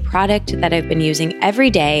a product that I've been using every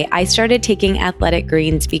day. I started taking Athletic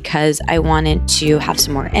Greens because I wanted to have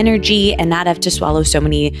some more energy and not have to swallow so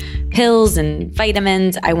many pills and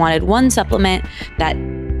vitamins. I wanted one supplement that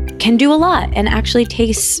can do a lot and actually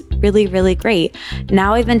tastes really, really great.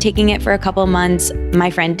 Now I've been taking it for a couple months.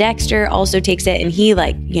 My friend Dexter also takes it, and he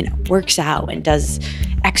works out and does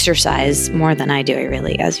exercise more than I do.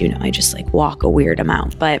 As you know, I just walk a weird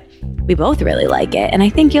amount, but we both really like it, and I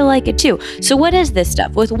think you'll like it too. So what is this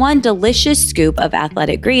stuff? With one delicious scoop of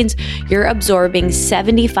Athletic Greens, you're absorbing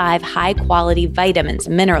 75 high-quality vitamins,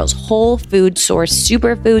 minerals, whole food source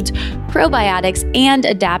superfoods, probiotics, and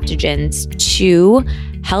adaptogens to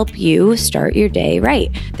help you start your day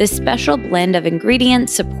right. This special blend of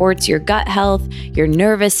ingredients supports your gut health, your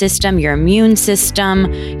nervous system, your immune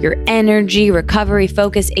system, your energy, recovery,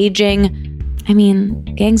 focus, aging.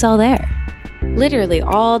 Gang's all there. Literally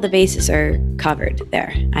all the bases are covered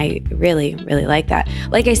there. I really, really like that.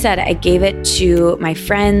 Like I said, I gave it to my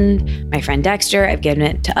friend Dexter. I've given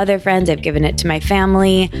it to other friends. I've given it to my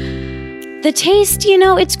family. The taste,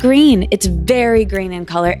 it's green. It's very green in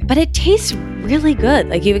color, but it tastes really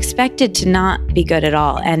good. You expect it to not be good at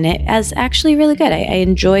all. And it is actually really good. I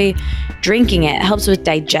enjoy drinking it. It helps with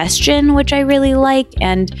digestion, which I really like.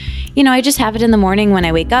 And, I just have it in the morning when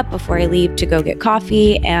I wake up before I leave to go get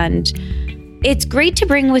coffee. And it's great to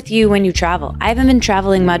bring with you when you travel. I haven't been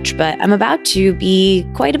traveling much, but I'm about to be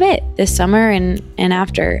quite a bit this summer and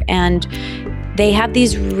after. And they have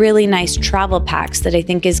these really nice travel packs that I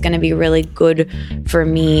think is going to be really good for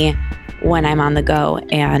me when I'm on the go.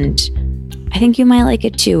 And I think you might like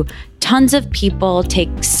it too. Tons of people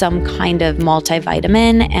take some kind of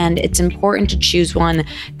multivitamin, and it's important to choose one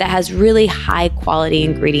that has really high quality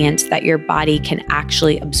ingredients that your body can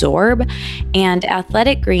actually absorb. And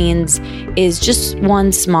Athletic Greens is just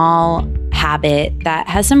one small habit that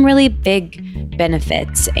has some really big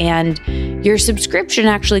benefits. And your subscription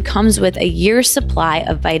actually comes with a year's supply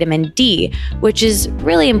of vitamin D, which is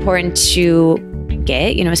really important to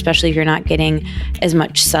get, especially if you're not getting as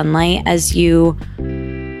much sunlight as you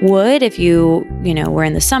would if you were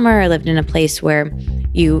in the summer or lived in a place where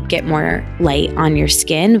you get more light on your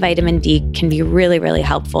skin. Vitamin D can be really, really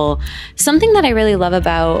helpful. Something that I really love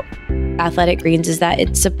about Athletic Greens is that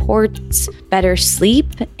it supports better sleep,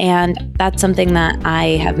 and that's something that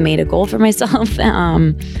I have made a goal for myself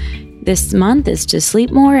this month is to sleep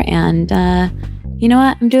more, and you know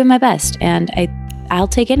what? I'm doing my best, and I'll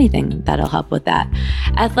take anything that'll help with that.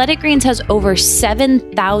 Athletic Greens has over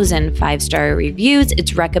 7,000 five-star reviews.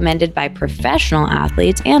 It's recommended by professional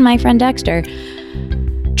athletes and my friend Dexter,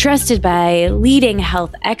 trusted by leading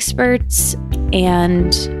health experts,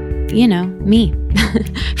 and, me.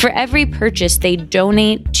 For every purchase, they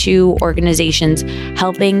donate to organizations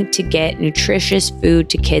helping to get nutritious food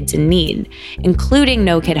to kids in need, including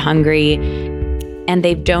No Kid Hungry, and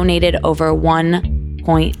they've donated over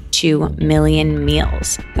 1.2 million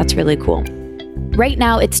meals. That's really cool. Right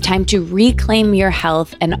now, it's time to reclaim your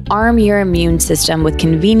health and arm your immune system with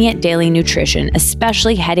convenient daily nutrition,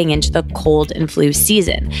 especially heading into the cold and flu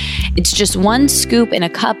season. It's just one scoop in a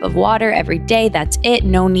cup of water every day. That's it.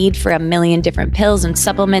 No need for a million different pills and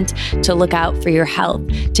supplements to look out for your health.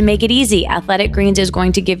 To make it easy, Athletic Greens is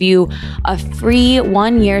going to give you a free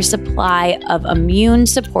 1-year supply of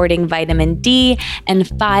immune-supporting vitamin D and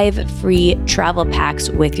 5 free travel packs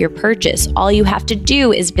with your purchase. All you have to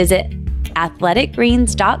do is visit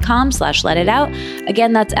athleticgreens.com/letitout.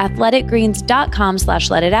 Again, that's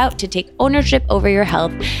athleticgreens.com/letitout to take ownership over your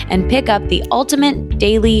health and pick up the ultimate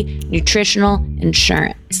daily nutritional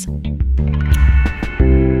insurance.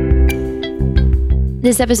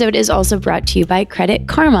 This episode is also brought to you by Credit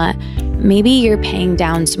Karma. Maybe you're paying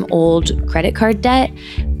down some old credit card debt,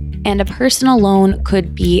 and a personal loan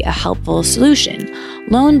could be a helpful solution.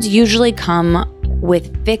 Loans usually come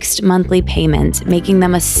with fixed monthly payments, making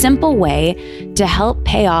them a simple way to help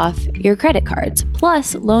pay off your credit cards.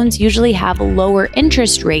 Plus, loans usually have lower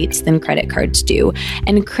interest rates than credit cards do,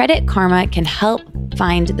 and Credit Karma can help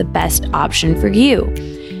find the best option for you.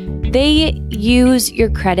 They use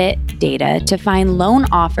your credit data to find loan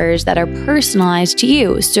offers that are personalized to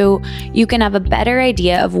you, so you can have a better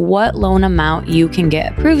idea of what loan amount you can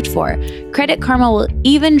get approved for. Credit Karma will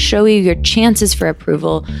even show you your chances for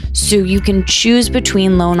approval, so you can choose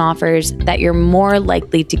between loan offers that you're more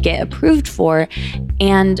likely to get approved for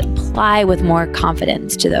and apply with more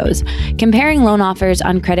confidence to those. Comparing loan offers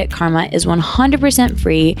on Credit Karma is 100%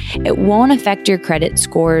 free. It won't affect your credit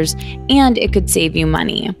scores, and it could save you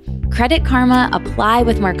money. Credit Karma, apply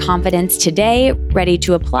with more confidence today. Ready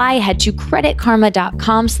to apply? Head to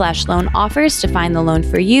creditkarma.com/loan offers to find the loan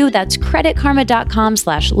for you. That's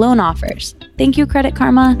creditkarma.com/loan offers. Thank you, Credit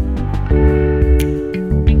Karma.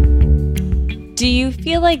 Do you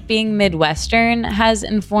feel like being Midwestern has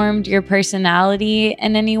informed your personality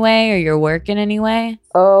in any way or your work in any way?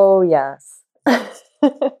 Oh, yes.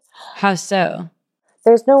 How so?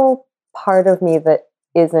 There's no part of me that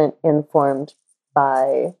isn't informed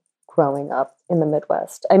by growing up in the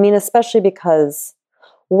Midwest. I mean, especially because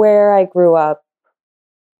where I grew up,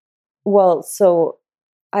 so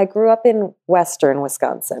I grew up in western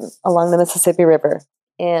Wisconsin along the Mississippi River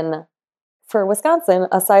for Wisconsin,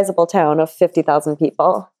 a sizable town of 50,000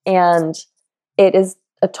 people. And it is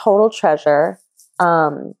a total treasure.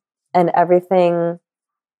 And everything,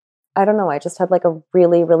 I don't know, I just had like a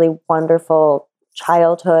really, really wonderful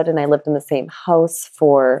childhood, and I lived in the same house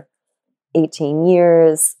for 18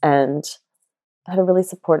 years and had a really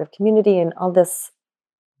supportive community and all this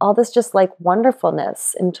just like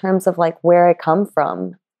wonderfulness in terms of like where I come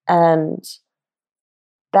from. And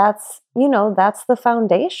that's the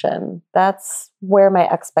foundation. That's where my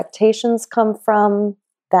expectations come from.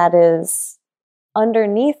 That is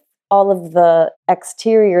underneath all of the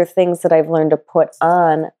exterior things that I've learned to put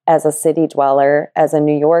on as a city dweller, as a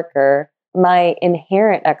New Yorker. My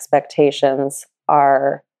inherent expectations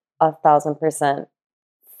are 1,000%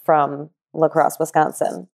 from La Crosse,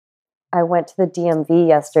 Wisconsin. I went to the DMV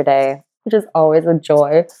yesterday, which is always a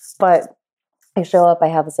joy, but I show up, I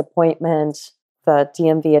have this appointment. The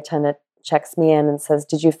DMV attendant checks me in and says,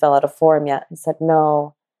 "Did you fill out a form yet?" I said,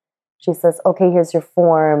 "No." She says, "Okay, here's your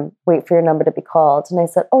form. Wait for your number to be called." And I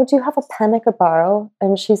said, "Oh, do you have a pen I could borrow?"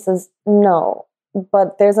 And she says, "No,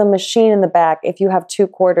 but there's a machine in the back. If you have 2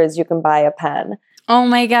 quarters, you can buy a pen." Oh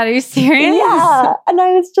my God, are you serious? Yeah. And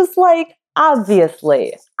I was just like,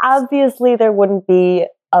 obviously there wouldn't be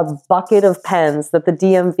a bucket of pens that the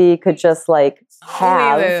DMV could just like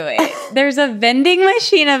have. Wait. There's a vending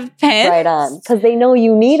machine of pens? Right on. Because they know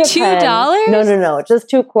you need a pen. $2? No. Just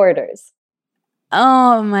 2 quarters.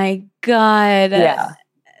 Oh my God. Yeah.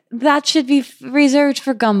 That should be reserved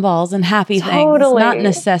for gumballs and happy things, not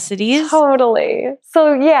necessities. Totally.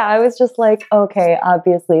 So yeah, I was just like, okay,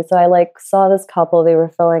 obviously. So I like saw this couple, they were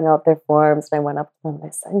filling out their forms, and I went up to them and I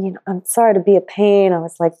said, "I'm sorry to be a pain." I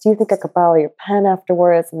was like, "Do you think I could borrow your pen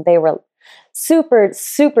afterwards?" And they were super,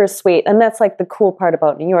 super sweet. And that's like the cool part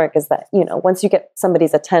about New York is that, once you get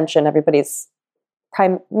somebody's attention,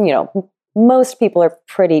 most people are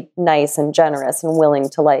pretty nice and generous and willing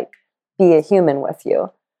to like be a human with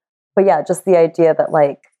you. But yeah, just the idea that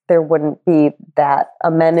like there wouldn't be that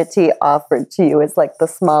amenity offered to you is like the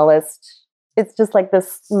smallest. It's just like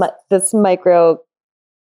this micro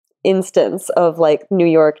instance of like New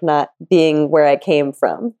York not being where I came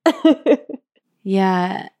from.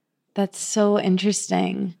 Yeah, that's so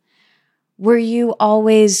interesting. Were you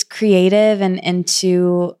always creative and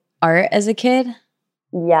into art as a kid?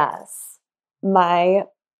 Yes. My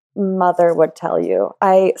mother would tell you.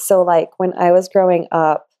 So like when I was growing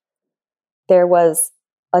up, there was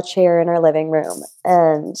a chair in our living room,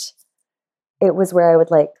 and it was where I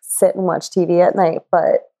would like sit and watch TV at night.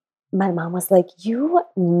 But my mom was like, "You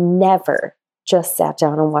never just sat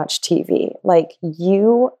down and watched TV. Like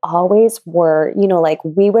you always were, like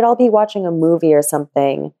we would all be watching a movie or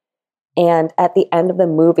something. And at the end of the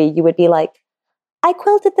movie, you would be like, 'I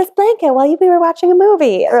quilted this blanket while we were watching a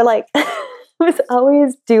movie.'" Or like, I was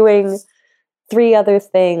always doing 3 other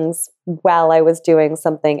things while I was doing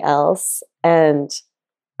something else. And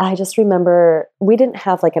I just remember we didn't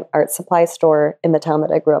have like an art supply store in the town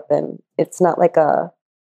that I grew up in. It's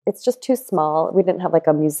just too small. We didn't have like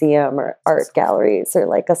a museum or art galleries or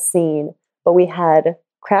like a scene, but we had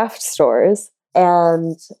craft stores,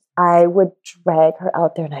 and I would drag her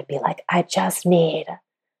out there and I'd be like, I just need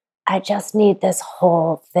this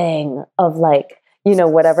whole thing of like,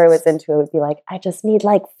 whatever I was into. I would be like, I just need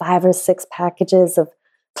like 5 or 6 packages of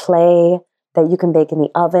clay that you can bake in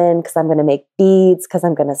the oven because I'm going to make beads, because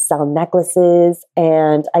I'm going to sell necklaces.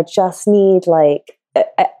 And I just need like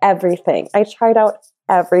everything. I tried out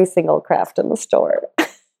every single craft in the store.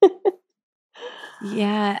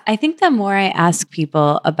 Yeah. I think the more I ask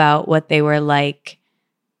people about what they were like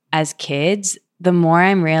as kids, the more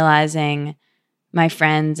I'm realizing my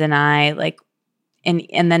friends and I like,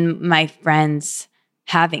 and then my friends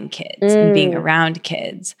having kids and being around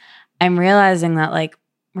kids, I'm realizing that like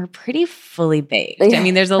we're pretty fully baked. I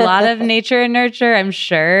mean, there's a lot of nature and nurture, I'm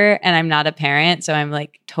sure, and I'm not a parent, so I'm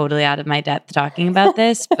like totally out of my depth talking about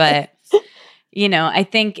this. But, I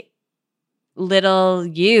think little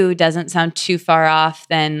you doesn't sound too far off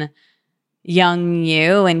than young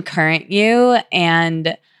you and current you.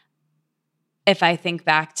 And if I think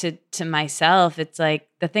back to myself, it's like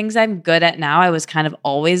the things I'm good at now, I was kind of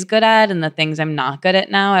always good at. And the things I'm not good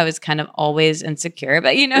at now, I was kind of always insecure.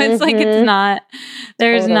 But, it's like it's not,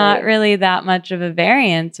 there's not really that much of a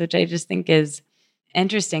variance, which I just think is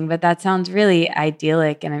interesting. But that sounds really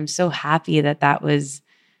idyllic. And I'm so happy that was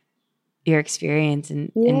your experience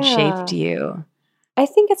and shaped Yeah. you. I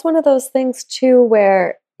think it's one of those things too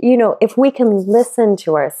where, you know, if we can listen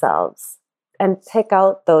to ourselves and pick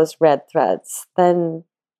out those red threads, then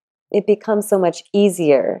it becomes so much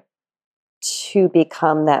easier to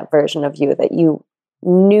become that version of you that you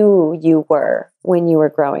knew you were when you were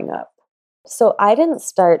growing up. So I didn't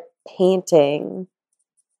start painting,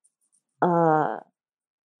 uh,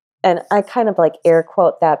 and I kind of like air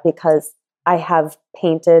quote that because I have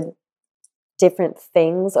painted different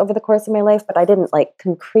things over the course of my life, but I didn't like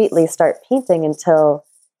concretely start painting until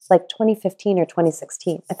like 2015 or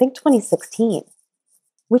 2016. I think 2016,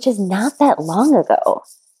 which is not that long ago.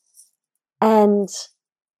 And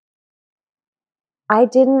I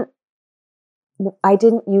didn't I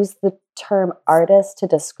didn't use the term artist to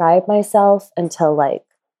describe myself until like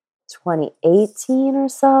 2018 or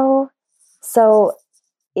so. So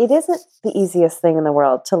it isn't the easiest thing in the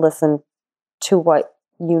world to listen to what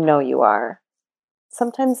you know you are.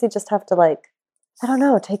 Sometimes you just have to like, I don't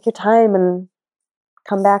know, take your time and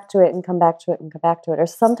come back to it and come back to it and come back to it. Or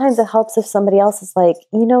sometimes it helps if somebody else is like,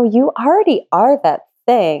 you know, you already are that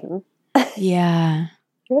thing. Yeah.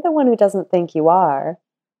 You're the one who doesn't think you are.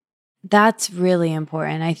 That's really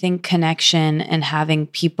important. I think connection and having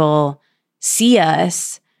people see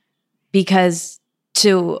us, because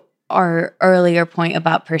to our earlier point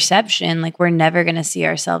about perception, like we're never going to see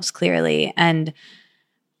ourselves clearly. And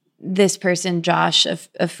this person, Josh,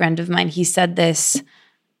 a friend of mine, he said this,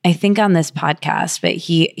 I think on this podcast, but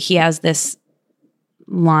he has this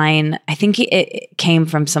line. I think it came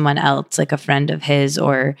from someone else, like a friend of his,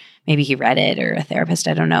 or maybe he read it, or a therapist,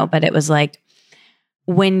 I don't know. But it was like,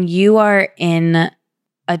 when you are in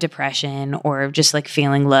a depression or just like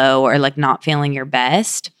feeling low or like not feeling your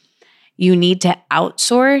best, you need to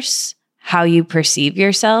outsource how you perceive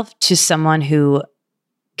yourself to someone who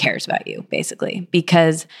cares about you, basically,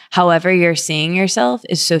 because however you're seeing yourself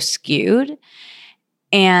is so skewed.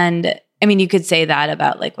 And I mean, you could say that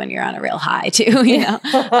about like when you're on a real high too, you know,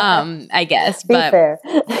 I guess. Be but fair.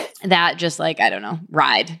 that just like, I don't know,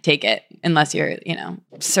 ride, take it, unless you're, you know,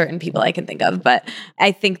 certain people I can think of. But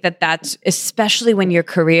I think that that's, especially when your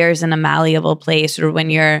career is in a malleable place, or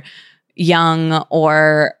when you're young,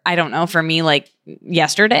 or I don't know, for me, like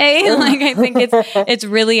yesterday, like I think it's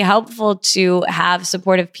really helpful to have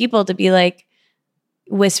supportive people to be like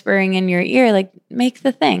whispering in your ear, like, make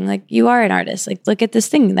the thing, like you are an artist, like look at this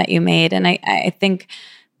thing that you made. And I think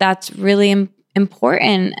that's really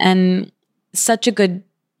important, and such a good,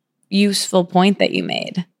 useful point that you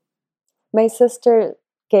made. My sister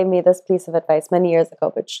gave me this piece of advice many years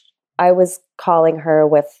ago, but I was calling her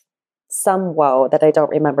with some woe that I don't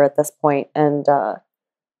remember at this point. And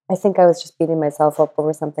I think I was just beating myself up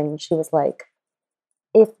over something. And she was like,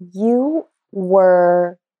 if you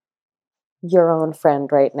were your own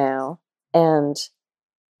friend right now and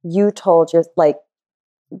you told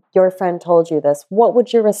your friend told you this, what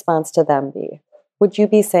would your response to them be? Would you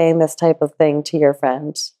be saying this type of thing to your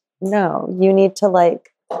friend? No, you need to like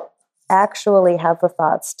actually have the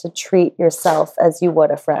thoughts to treat yourself as you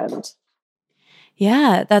would a friend.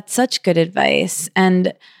 Yeah, that's such good advice.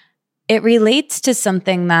 And it relates to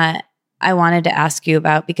something that I wanted to ask you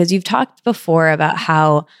about, because you've talked before about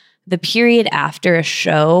how the period after a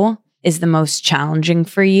show is the most challenging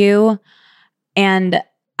for you. And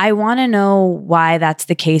I want to know why that's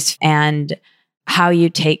the case, and how you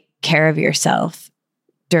take care of yourself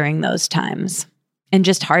during those times, and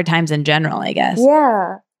just hard times in general, I guess.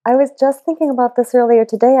 Yeah, I was just thinking about this earlier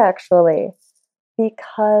today, actually,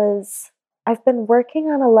 because I've been working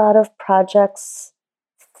on a lot of projects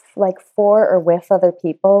like for or with other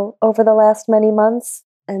people over the last many months.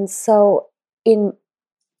 And so in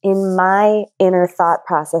my inner thought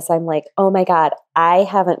process, I'm like, oh my God, I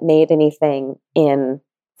haven't made anything in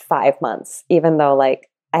 5 months, even though like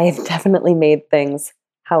I've definitely made things,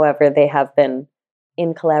 however, they have been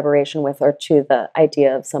in collaboration with or to the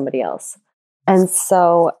idea of somebody else. And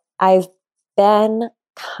so I've been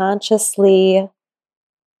consciously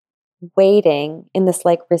waiting in this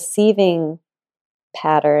like receiving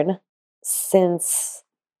pattern since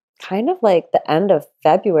kind of like the end of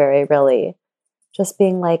February, really. Just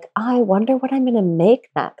being like, oh, I wonder what I'm going to make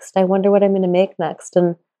next. I wonder what I'm going to make next.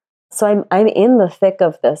 And so I'm in the thick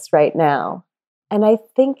of this right now. And I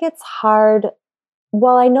think it's hard.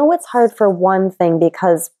 Well, I know it's hard for one thing,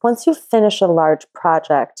 because once you finish a large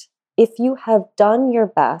project, if you have done your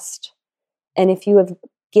best and if you have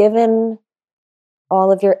given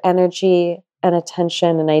all of your energy and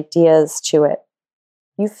attention and ideas to it,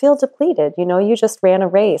 you feel depleted. You know, you just ran a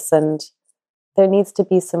race and there needs to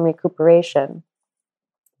be some recuperation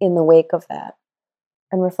in the wake of that,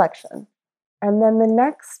 and reflection. And then the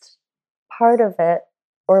next part of it,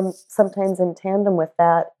 or sometimes in tandem with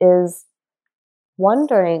that, is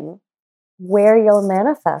wondering where you'll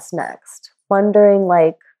manifest next, wondering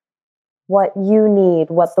like what you need,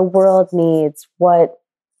 what the world needs, what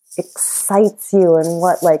excites you, and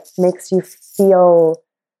what like makes you feel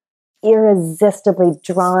irresistibly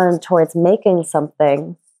drawn towards making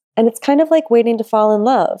something. And it's kind of like waiting to fall in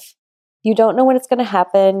love. You don't know when it's going to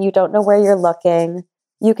happen. You don't know where you're looking.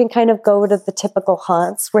 You can kind of go to the typical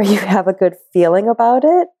haunts where you have a good feeling about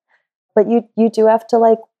it, but you do have to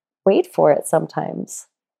like wait for it sometimes.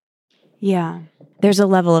 Yeah. There's a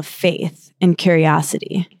level of faith and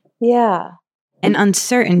curiosity. Yeah. And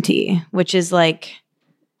uncertainty, which is like,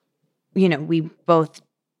 you know, we both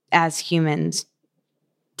as humans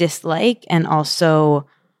dislike, and also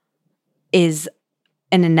is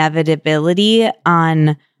an inevitability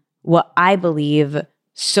on what I believe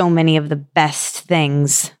so many of the best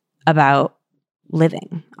things about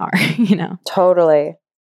living are, you know? Totally.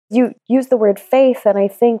 You use the word faith, and I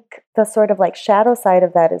think the sort of like shadow side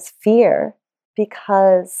of that is fear,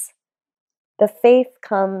 because the faith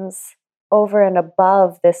comes over and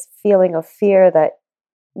above this feeling of fear that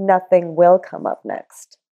nothing will come up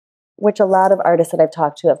next, which a lot of artists that I've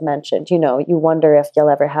talked to have mentioned. You know, you wonder if you'll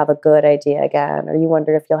ever have a good idea again, or you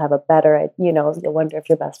wonder if you'll have a better, you know, you'll wonder if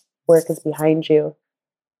your best work is behind you.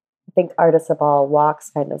 I think artists of all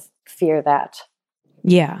walks kind of fear that.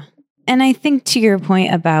 Yeah. And I think to your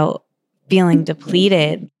point about feeling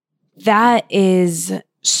depleted, that is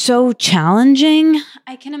so challenging,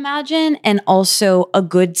 I can imagine, and also a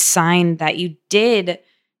good sign that you did,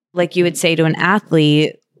 like you would say to an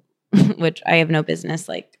athlete, which I have no business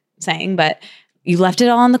like saying, but you left it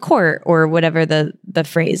all on the court, or whatever the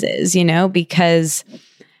phrase is, you know, because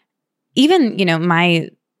even, you know, my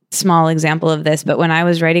small example of this, but when I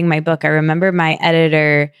was writing my book, I remember my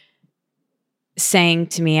editor saying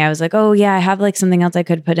to me, I was like, oh yeah, I have like something else I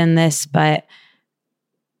could put in this, but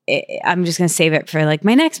I'm just going to save it for like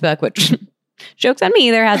my next book, which joke's on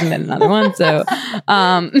me, there hasn't been another one. So,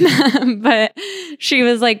 but she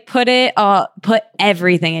was like, put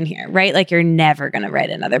everything in here, right? Like you're never going to write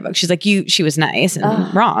another book. She's like, she was nice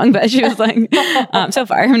and wrong, but she was like, so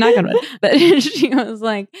far I'm not going to, but she was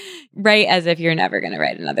like, write as if you're never going to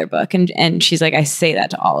write another book. And she's like, I say that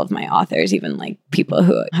to all of my authors, even like people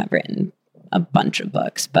who have written a bunch of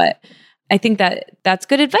books. But I think that that's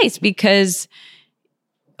good advice, because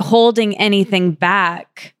holding anything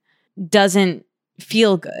back doesn't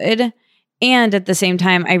feel good. And at the same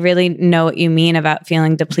time, I really know what you mean about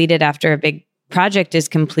feeling depleted after a big project is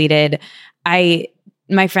completed.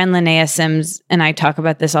 My friend Linnea Sims and I talk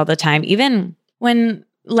about this all the time. Even when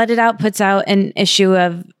Let It Out puts out an issue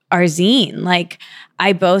of our zine, like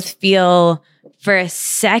I both feel for a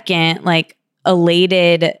second like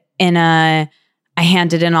elated in I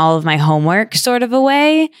handed in all of my homework sort of a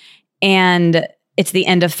way, and it's the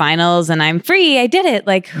end of finals and I'm free. I did it.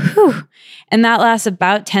 Like, whew. And that lasts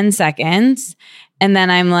about 10 seconds. And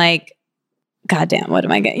then I'm like, God damn, what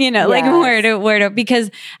am I getting? You know, like where to,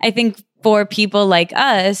 because I think for people like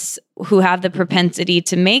us who have the propensity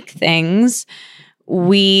to make things,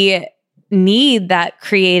 we need that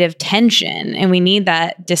creative tension and we need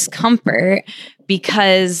that discomfort,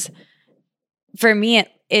 because for me,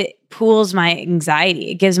 it pools my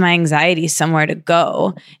anxiety. It gives my anxiety somewhere to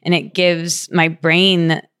go, and it gives my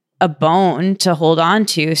brain a bone to hold on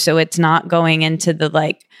to. So it's not going into the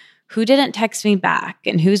like, who didn't text me back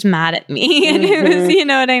and who's mad at me and who's, you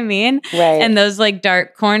know what I mean? Right. And those like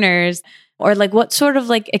dark corners, or like what sort of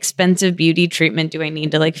like expensive beauty treatment do I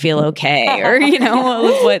need to like feel okay? Or, you know,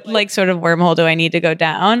 what like sort of wormhole do I need to go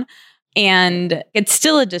down? And it's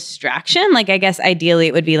still a distraction. Like, I guess ideally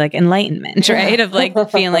it would be like enlightenment, right? Of like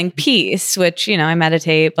feeling peace, which, you know, I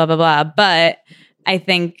meditate, blah, blah, blah. But I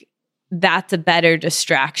think that's a better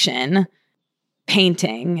distraction,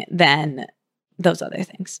 painting, than those other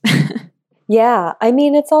things. Yeah. I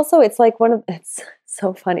mean, it's like it's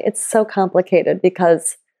so funny. It's so complicated,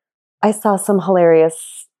 because I saw some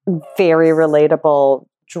hilarious, very relatable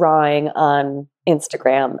drawing on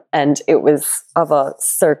Instagram, and it was of a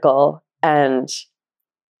circle, and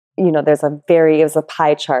you know, it was a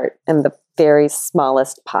pie chart, and the very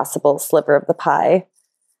smallest possible sliver of the pie,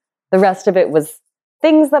 the rest of it was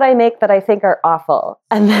things that I make that I think are awful,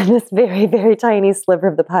 and then this very, very tiny sliver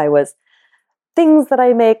of the pie was things that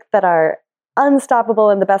I make that are unstoppable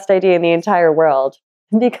and the best idea in the entire world,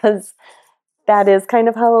 because that is kind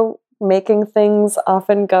of how making things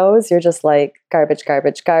often goes. You're just like garbage,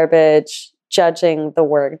 garbage, garbage, judging the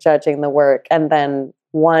work, and then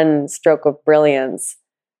one stroke of brilliance.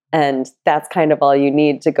 And that's kind of all you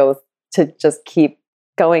need to go to just keep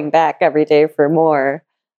going back every day for more.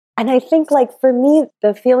 And I think like for me,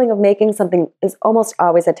 the feeling of making something is almost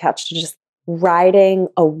always attached to just riding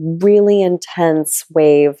a really intense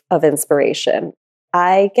wave of inspiration.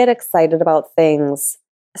 I get excited about things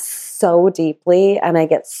so deeply and I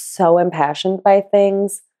get so impassioned by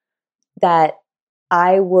things that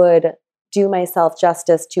I would do myself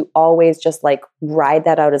justice to always just like ride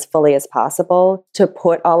that out as fully as possible, to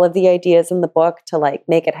put all of the ideas in the book, to like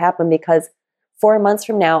make it happen, because 4 months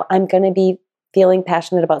from now, I'm going to be feeling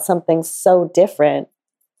passionate about something so different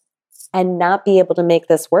and not be able to make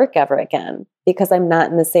this work ever again because I'm not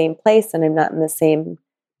in the same place and I'm not in the same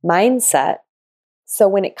mindset. So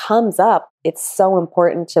when it comes up, it's so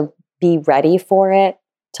important to be ready for it,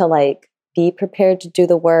 to like be prepared to do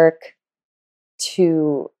the work,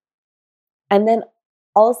 and then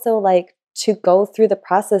also like to go through the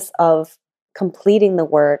process of completing the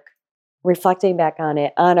work, reflecting back on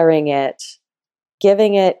it, honoring it,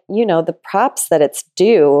 giving it, the props that it's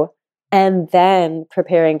due, and then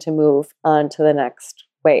preparing to move on to the next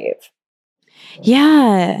wave.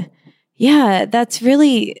 Yeah. Yeah. That's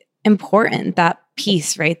really important. That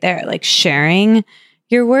piece right there, like sharing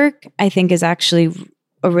your work, I think is actually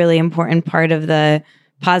a really important part of the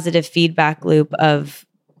positive feedback loop of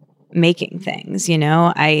making things.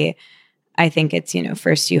 I think it's,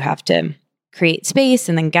 first you have to create space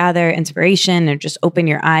and then gather inspiration or just open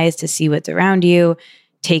your eyes to see what's around you,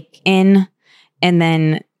 take in, and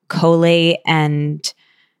then collate and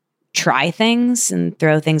try things and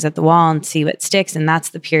throw things at the wall and see what sticks. And that's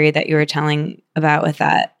the period that you were telling about with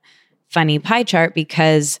that funny pie chart,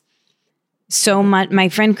 because so much, my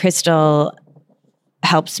friend Crystal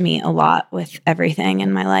helps me a lot with everything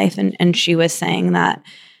in my life. And she was saying that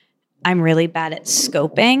I'm really bad at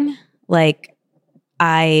scoping. Like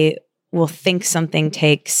I will think something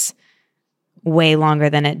takes way longer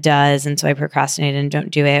than it does. And so I procrastinate and don't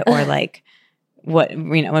do it. Or like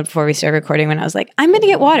before we started recording, when I was like, I'm going to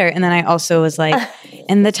get water. And then I also was like,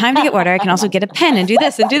 in the time to get water, I can also get a pen and do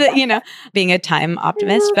this and do that, being a time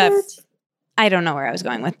optimist. But I don't know where I was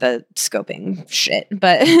going with the scoping shit.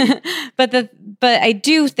 But I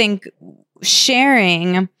do think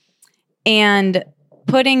sharing and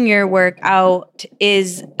putting your work out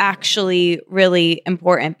is actually really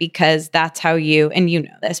important, because that's how you, and you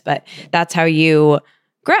know this, but that's how you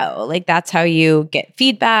grow. Like that's how you get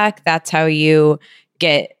feedback. That's how you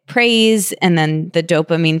get praise. And then the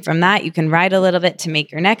dopamine from that, you can ride a little bit to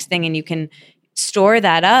make your next thing, and you can store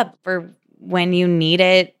that up for when you need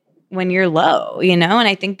it, when you're low, and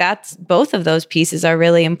I think that's, both of those pieces are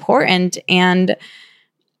really important. And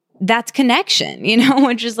that's connection,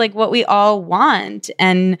 which is like what we all want.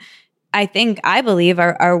 And I believe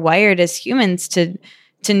are wired as humans to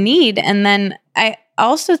need. And then I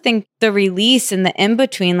also think the release and the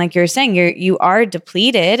in-between, like you're saying, you are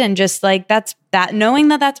depleted, and just like that, knowing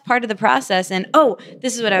that that's part of the process. And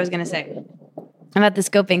this is what I was going to say about the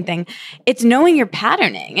scoping thing. It's knowing your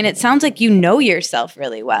patterning. And it sounds like you know yourself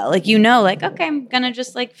really well. Like, like, okay, I'm going to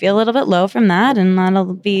just like feel a little bit low from that, and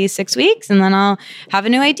that'll be 6 weeks, and then I'll have a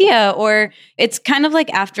new idea. Or it's kind of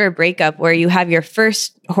like after a breakup where you have your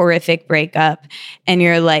first horrific breakup and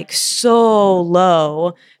you're like so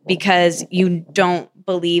low because you don't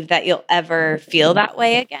believe that you'll ever feel that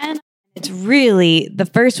way again. It's really, the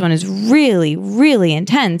first one is really, really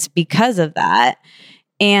intense because of that.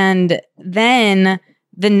 And then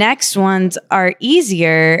the next ones are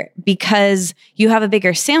easier because you have a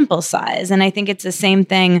bigger sample size. And I think it's the same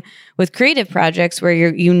thing with creative projects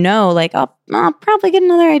where like, I'll probably get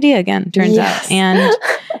another idea again, turns out, and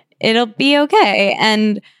it'll be okay.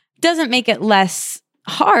 And doesn't make it less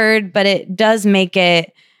hard, but it does make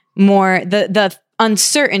it more, the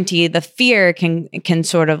uncertainty, the fear can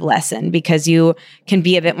sort of lessen because you can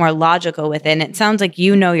be a bit more logical with it. And it sounds like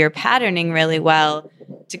your patterning really well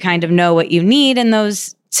to kind of know what you need in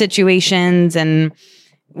those situations. And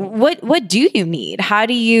what do you need? How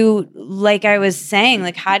do you, like I was saying,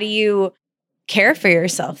 like, how do you care for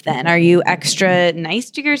yourself then? Are you extra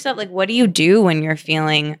nice to yourself? Like, what do you do when you're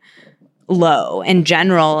feeling low in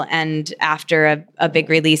general and after a big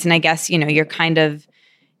release? And I guess, you're kind of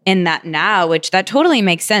in that now, which that totally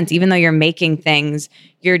makes sense. Even though you're making things,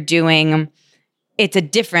 it's a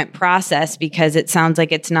different process because it sounds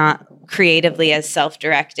like it's not creatively as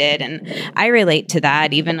self-directed. And I relate to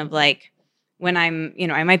that, even of like when I'm,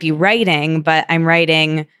 I might be writing, but I'm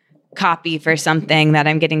writing copy for something that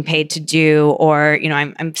I'm getting paid to do, or,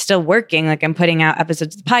 I'm still working, like I'm putting out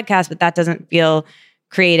episodes of the podcast, but that doesn't feel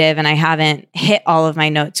creative and I haven't hit all of my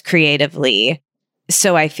notes creatively.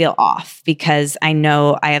 So I feel off because I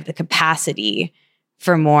know I have the capacity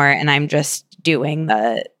for more and I'm just doing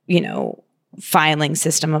the, filing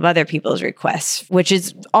system of other people's requests, which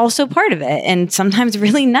is also part of it and sometimes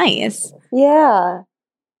really nice. Yeah.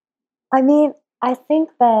 I mean, I think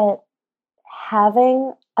that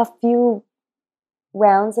having a few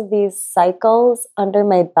rounds of these cycles under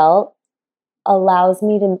my belt allows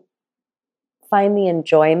me to find the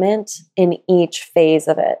enjoyment in each phase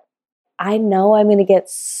of it. I know I'm going to get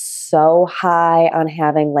so high on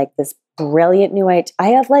having like this brilliant new idea. I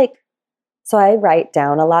have like, so I write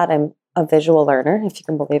down a lot. I'm a visual learner, if you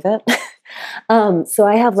can believe it. So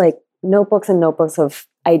I have like notebooks and notebooks of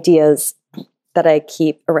ideas that I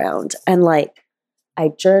keep around. And like, I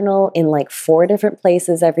journal in like 4 different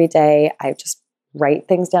places every day. I just write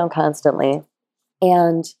things down constantly.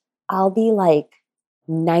 And I'll be like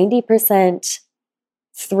 90%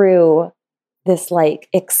 through this like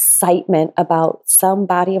excitement about some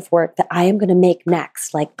body of work that I am going to make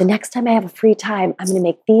next. Like the next time I have a free time, I'm going to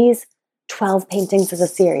make these 12 paintings as a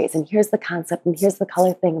series. And here's the concept and here's the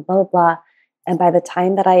color thing and blah, blah, blah. And by the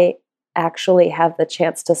time that I actually have the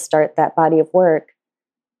chance to start that body of work,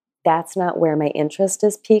 that's not where my interest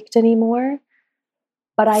is peaked anymore.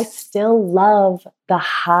 But I still love the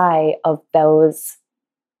high of those,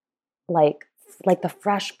 like the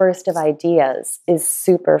fresh burst of ideas is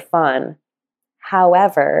super fun.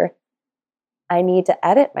 However, I need to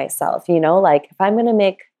edit myself, like if I'm going to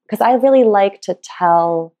make, because I really like to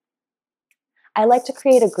I like to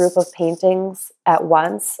create a group of paintings at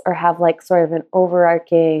once or have like sort of an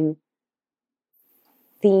overarching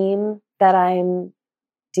theme that I'm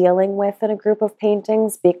dealing with in a group of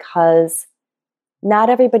paintings, because not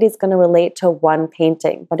everybody's going to relate to one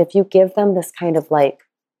painting. But if you give them this kind of like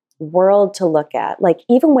world to look at, like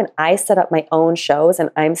even when I set up my own shows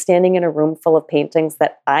and I'm standing in a room full of paintings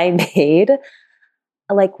that I made,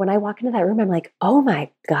 like when I walk into that room, I'm like, oh my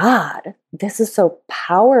God, this is so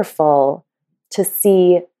powerful to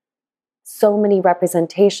see so many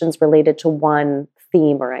representations related to one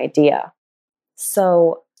theme or idea.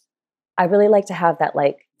 So I really like to have that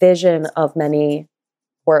like vision of many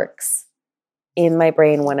works in my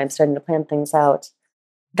brain when I'm starting to plan things out.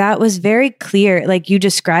 That was very clear. Like you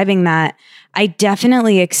describing that, I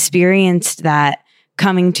definitely experienced that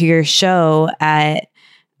coming to your show at,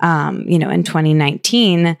 in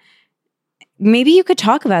 2019. Maybe you could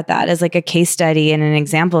talk about that as like a case study and an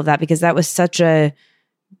example of that, because that was such a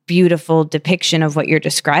beautiful depiction of what you're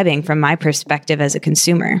describing from my perspective as a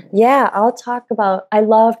consumer. Yeah, I'll talk about, I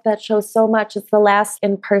loved that show so much. It's the last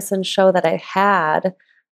in-person show that I had.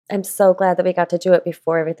 I'm so glad that we got to do it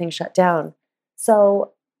before everything shut down.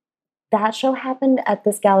 So that show happened at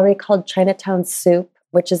this gallery called Chinatown Soup,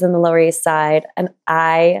 which is in the Lower East Side. And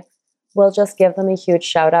I will just give them a huge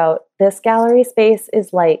shout out. This gallery space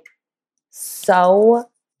is like so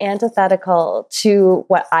antithetical to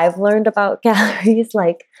what I've learned about galleries.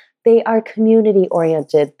 Like they are community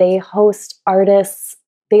oriented. They host artists.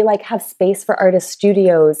 They like have space for artist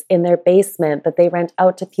studios in their basement that they rent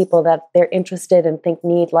out to people that they're interested and think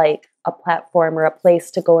need like a platform or a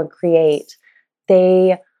place to go and create.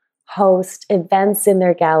 They host events in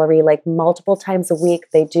their gallery like multiple times a week.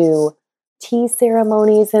 They do tea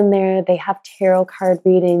ceremonies in there. They have tarot card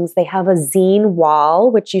readings. They have a zine wall,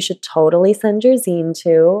 which you should totally send your zine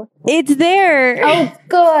to. It's there. Oh,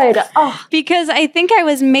 good. Oh. Because I think I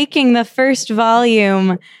was making the first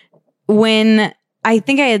volume when I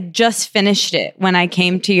think I had just finished it when I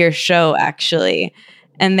came to your show, actually.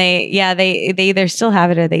 And they either still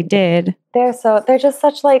have it or they did. They're just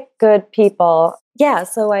such like good people. Yeah.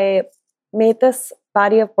 So I made this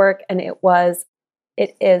body of work and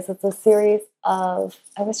it's a series of,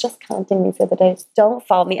 I was just counting these the other day. Don't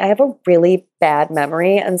fault me. I have a really bad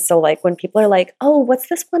memory. And so like when people are like, oh, what's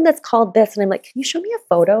this one that's called this? And I'm like, can you show me a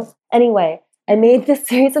photo? Anyway, I made this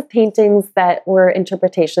series of paintings that were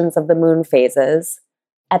interpretations of the moon phases.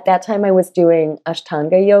 At that time, I was doing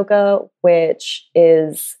Ashtanga yoga, which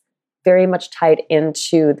is very much tied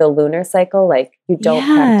into the lunar cycle. Like you don't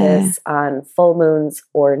practice on full moons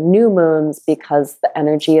or new moons because the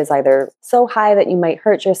energy is either so high that you might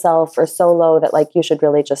hurt yourself or so low that like you should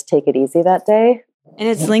really just take it easy that day. And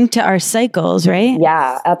it's linked to our cycles, right?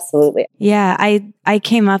 Yeah, absolutely. Yeah, I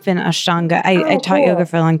came up in Ashtanga. I taught yoga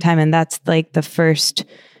for a long time, and that's like the first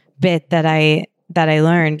bit that I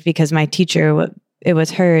learned because my teacher, it was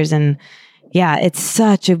hers. And yeah, it's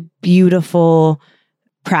such a beautiful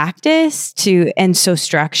practice and so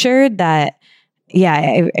structured that,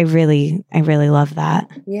 yeah, I really love that.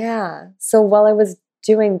 Yeah. So while I was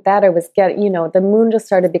doing that, I was getting, the moon just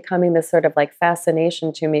started becoming this sort of like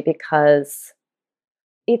fascination to me because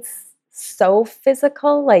it's so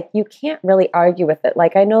physical. Like you can't really argue with it.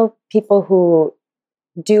 Like I know people who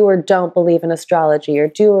do or don't believe in astrology or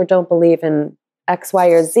do or don't believe in X, Y,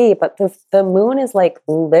 or Z, but the moon is like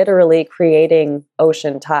literally creating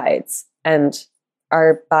ocean tides, and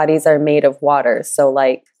our bodies are made of water. So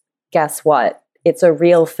like, guess what? It's a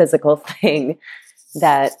real physical thing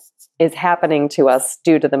that is happening to us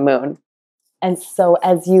due to the moon. And so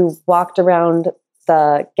as you walked around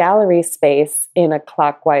the gallery space in a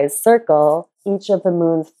clockwise circle, each of the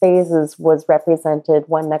moon's phases was represented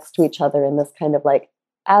one next to each other in this kind of like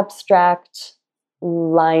abstract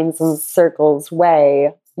lines and circles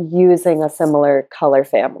way, using a similar color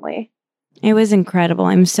family. It was incredible.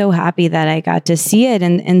 I'm so happy that I got to see it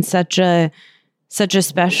in such a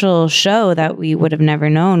special show that we would have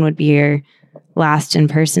never known would be your last in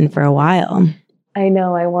person for a while. I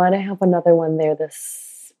know. I want to have another one there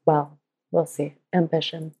we'll see.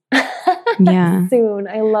 Ambition. Yeah. Soon.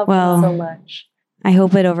 I love it so much. I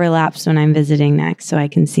hope it overlaps when I'm visiting next so I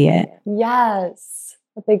can see it. Yes.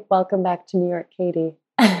 A big welcome back to New York, Katie.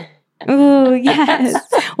 Oh, yes.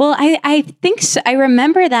 Well, I think so. I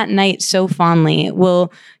remember that night so fondly.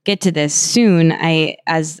 We'll get to this soon.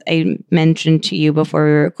 As I mentioned to you before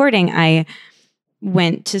we were recording, I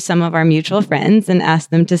went to some of our mutual friends and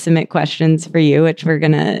asked them to submit questions for you, which we're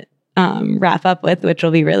going to wrap up with, which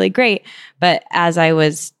will be really great. But as I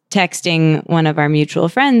was texting one of our mutual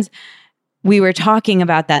friends, we were talking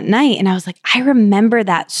about that night, and I was like, I remember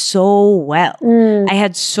that so well. I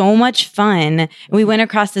had so much fun. We went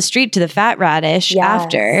across the street to the Fat Radish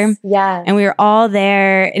after. Yeah. And we were all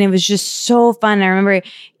there, and it was just so fun. I remember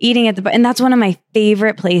eating at and that's one of my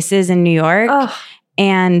favorite places in New York. Oh.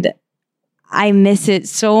 And I miss it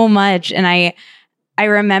so much. And I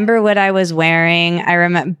remember what I was wearing. I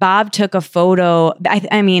remember Bob took a photo.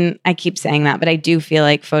 I mean, I keep saying that, but I do feel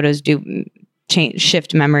like photos do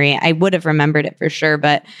shift memory. I would have remembered it for sure,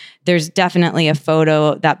 but there's definitely a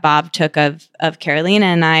photo that Bob took of Carolina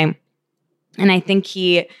and I think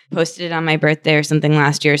he posted it on my birthday or something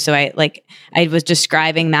last year. So I was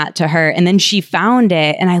describing that to her, and then she found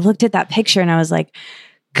it, and I looked at that picture and I was like,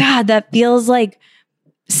 God, that feels like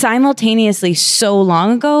simultaneously so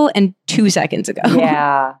long ago and 2 seconds ago.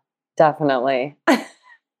 Yeah, definitely.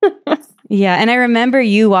 Yeah. And I remember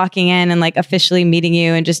you walking in and like officially meeting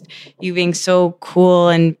you and just you being so cool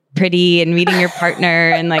and pretty and meeting your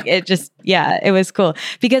partner. And like, it just, yeah, it was cool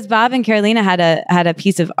because Bob and Carolina had a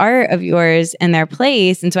piece of art of yours in their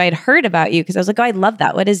place. And so I had heard about you because I was like, oh, I love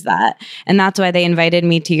that. What is that? And that's why they invited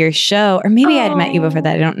me to your show. Or maybe I'd met you before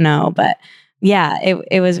that. I don't know. But yeah,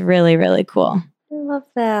 it was really, really cool. I love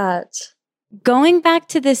that. Going back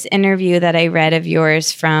to this interview that I read of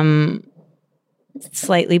yours from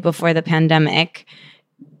slightly before the pandemic,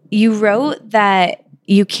 you wrote that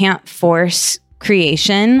you can't force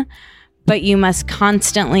creation, but you must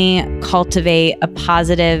constantly cultivate a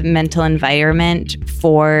positive mental environment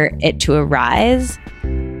for it to arise.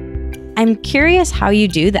 I'm curious how you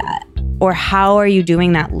do that, or how are you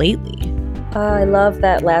doing that lately? I love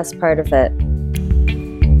that last part of it.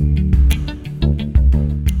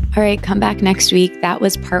 All right, come back next week. That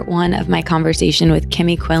was part 1 of my conversation with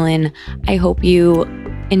Kimmy Quillen. I hope you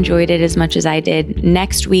enjoyed it as much as I did.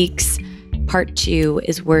 Next week's part 2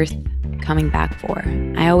 is worth coming back for.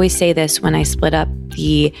 I always say this when I split up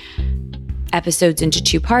the episodes into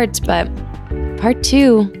 2 parts, but part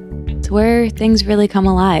 2 is where things really come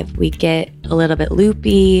alive. We get a little bit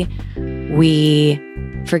loopy. We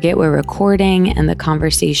forget we're recording, and the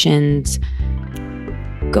conversations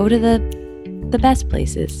go to the best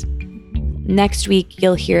places. Next week,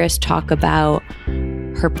 you'll hear us talk about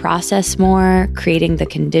her process more, creating the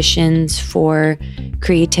conditions for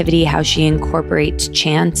creativity, how she incorporates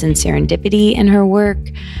chance and serendipity in her work.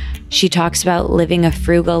 She talks about living a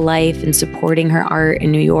frugal life and supporting her art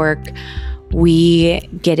in New York. We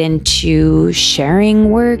get into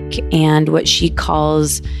sharing work and what she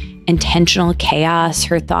calls intentional chaos,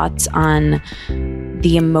 her thoughts on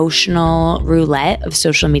the emotional roulette of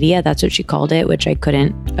social media. That's what she called it, which I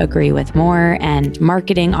couldn't agree with more, and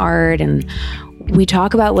marketing art. And we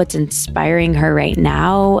talk about what's inspiring her right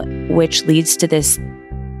now, which leads to this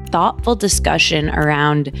thoughtful discussion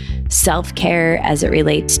around self-care as it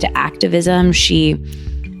relates to activism. She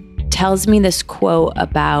tells me this quote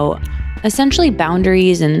about essentially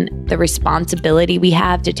boundaries and the responsibility we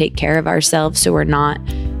have to take care of ourselves so we're not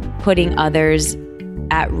putting others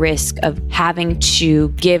at risk of having to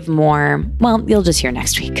give more. Well, you'll just hear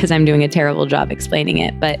next week because I'm doing a terrible job explaining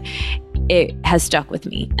it, but it has stuck with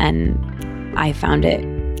me and I found it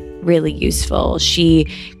really useful. She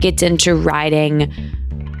gets into riding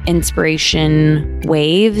inspiration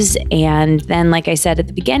waves. And then, like I said at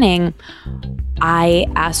the beginning, I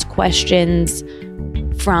ask questions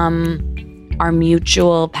from our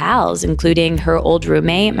mutual pals, including her old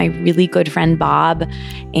roommate, my really good friend Bob,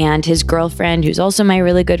 and his girlfriend, who's also my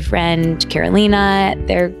really good friend, Carolina.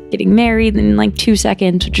 They're getting married in like 2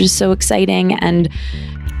 seconds, which is so exciting. And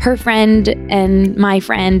her friend and my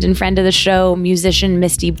friend and friend of the show, musician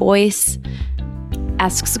Misty Boyce,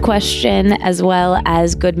 asks a question, as well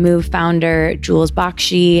as Good Move founder Jules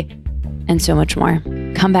Bakshi, and so much more.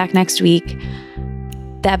 Come back next week.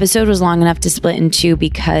 The episode was long enough to split in two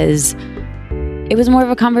because it was more of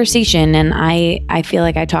a conversation, and I feel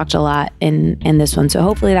like I talked a lot in this one. So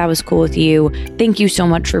hopefully that was cool with you. Thank you so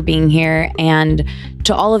much for being here. And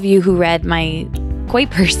to all of you who read my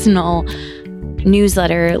quite personal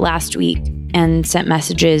newsletter last week and sent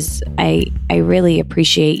messages, I really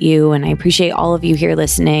appreciate you, and I appreciate all of you here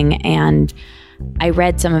listening. And I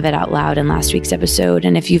read some of it out loud in last week's episode.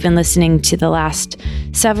 And if you've been listening to the last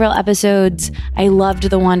several episodes, I loved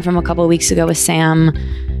the one from a couple of weeks ago with Sam,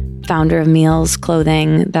 founder of Meals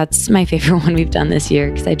Clothing. That's my favorite one we've done this year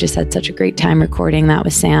because I just had such a great time recording that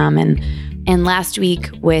with Sam. And last week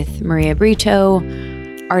with Maria Brito,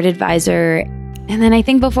 art advisor. And then I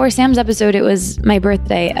think before Sam's episode, it was my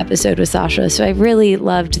birthday episode with Sasha. So I really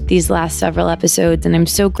loved these last several episodes, and I'm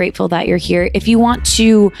so grateful that you're here. If you want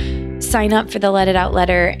to sign up for the Let It Out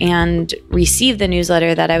letter and receive the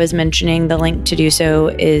newsletter that I was mentioning, the link to do so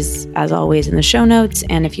is, as always, in the show notes.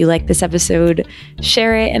 And if you like this episode,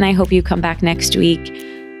 share it, and I hope you come back next week.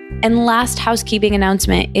 And last housekeeping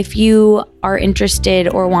announcement, if you are interested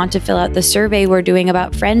or want to fill out the survey we're doing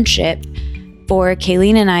about friendship for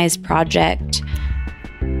Kayleen and I's project,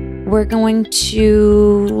 we're going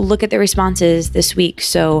to look at the responses this week.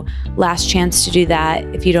 So last chance to do that.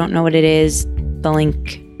 If you don't know what it is, the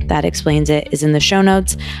link that explains it is in the show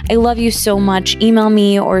notes. I love you so much. Email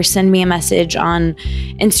me or send me a message on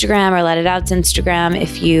Instagram or Let It Out's Instagram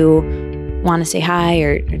if you want to say hi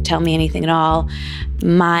or tell me anything at all.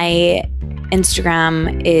 My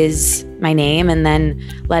Instagram is my name, and then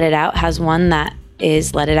Let It Out has one that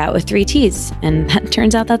is Let It Out with 3 T's. And that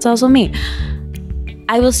turns out that's also me.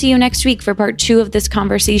 I will see you next week for part 2 of this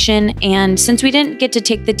conversation. And since we didn't get to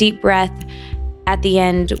take the deep breath at the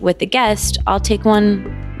end with the guest, I'll take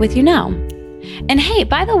one with you now. And hey,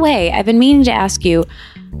 by the way, I've been meaning to ask you,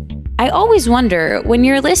 I always wonder when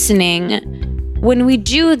you're listening, when we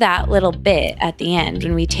do that little bit at the end,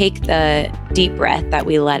 when we take the deep breath that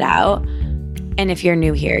we let out, and if you're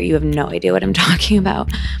new here, you have no idea what I'm talking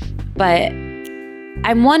about, but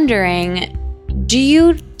I'm wondering, do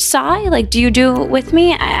you sigh? Like, do you do it with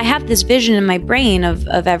me? I have this vision in my brain of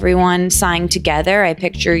everyone sighing together. I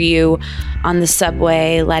picture you on the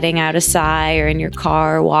subway letting out a sigh, or in your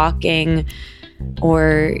car walking,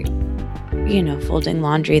 or, you know, folding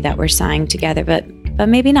laundry that we're sighing together, but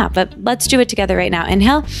maybe not. But let's do it together right now.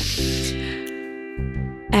 Inhale.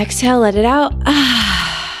 Exhale, let it out.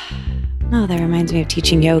 Oh, that reminds me of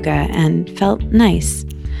teaching yoga and felt nice.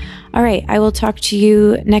 All right, I will talk to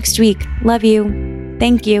you next week. Love you.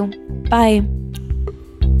 Thank you. Bye.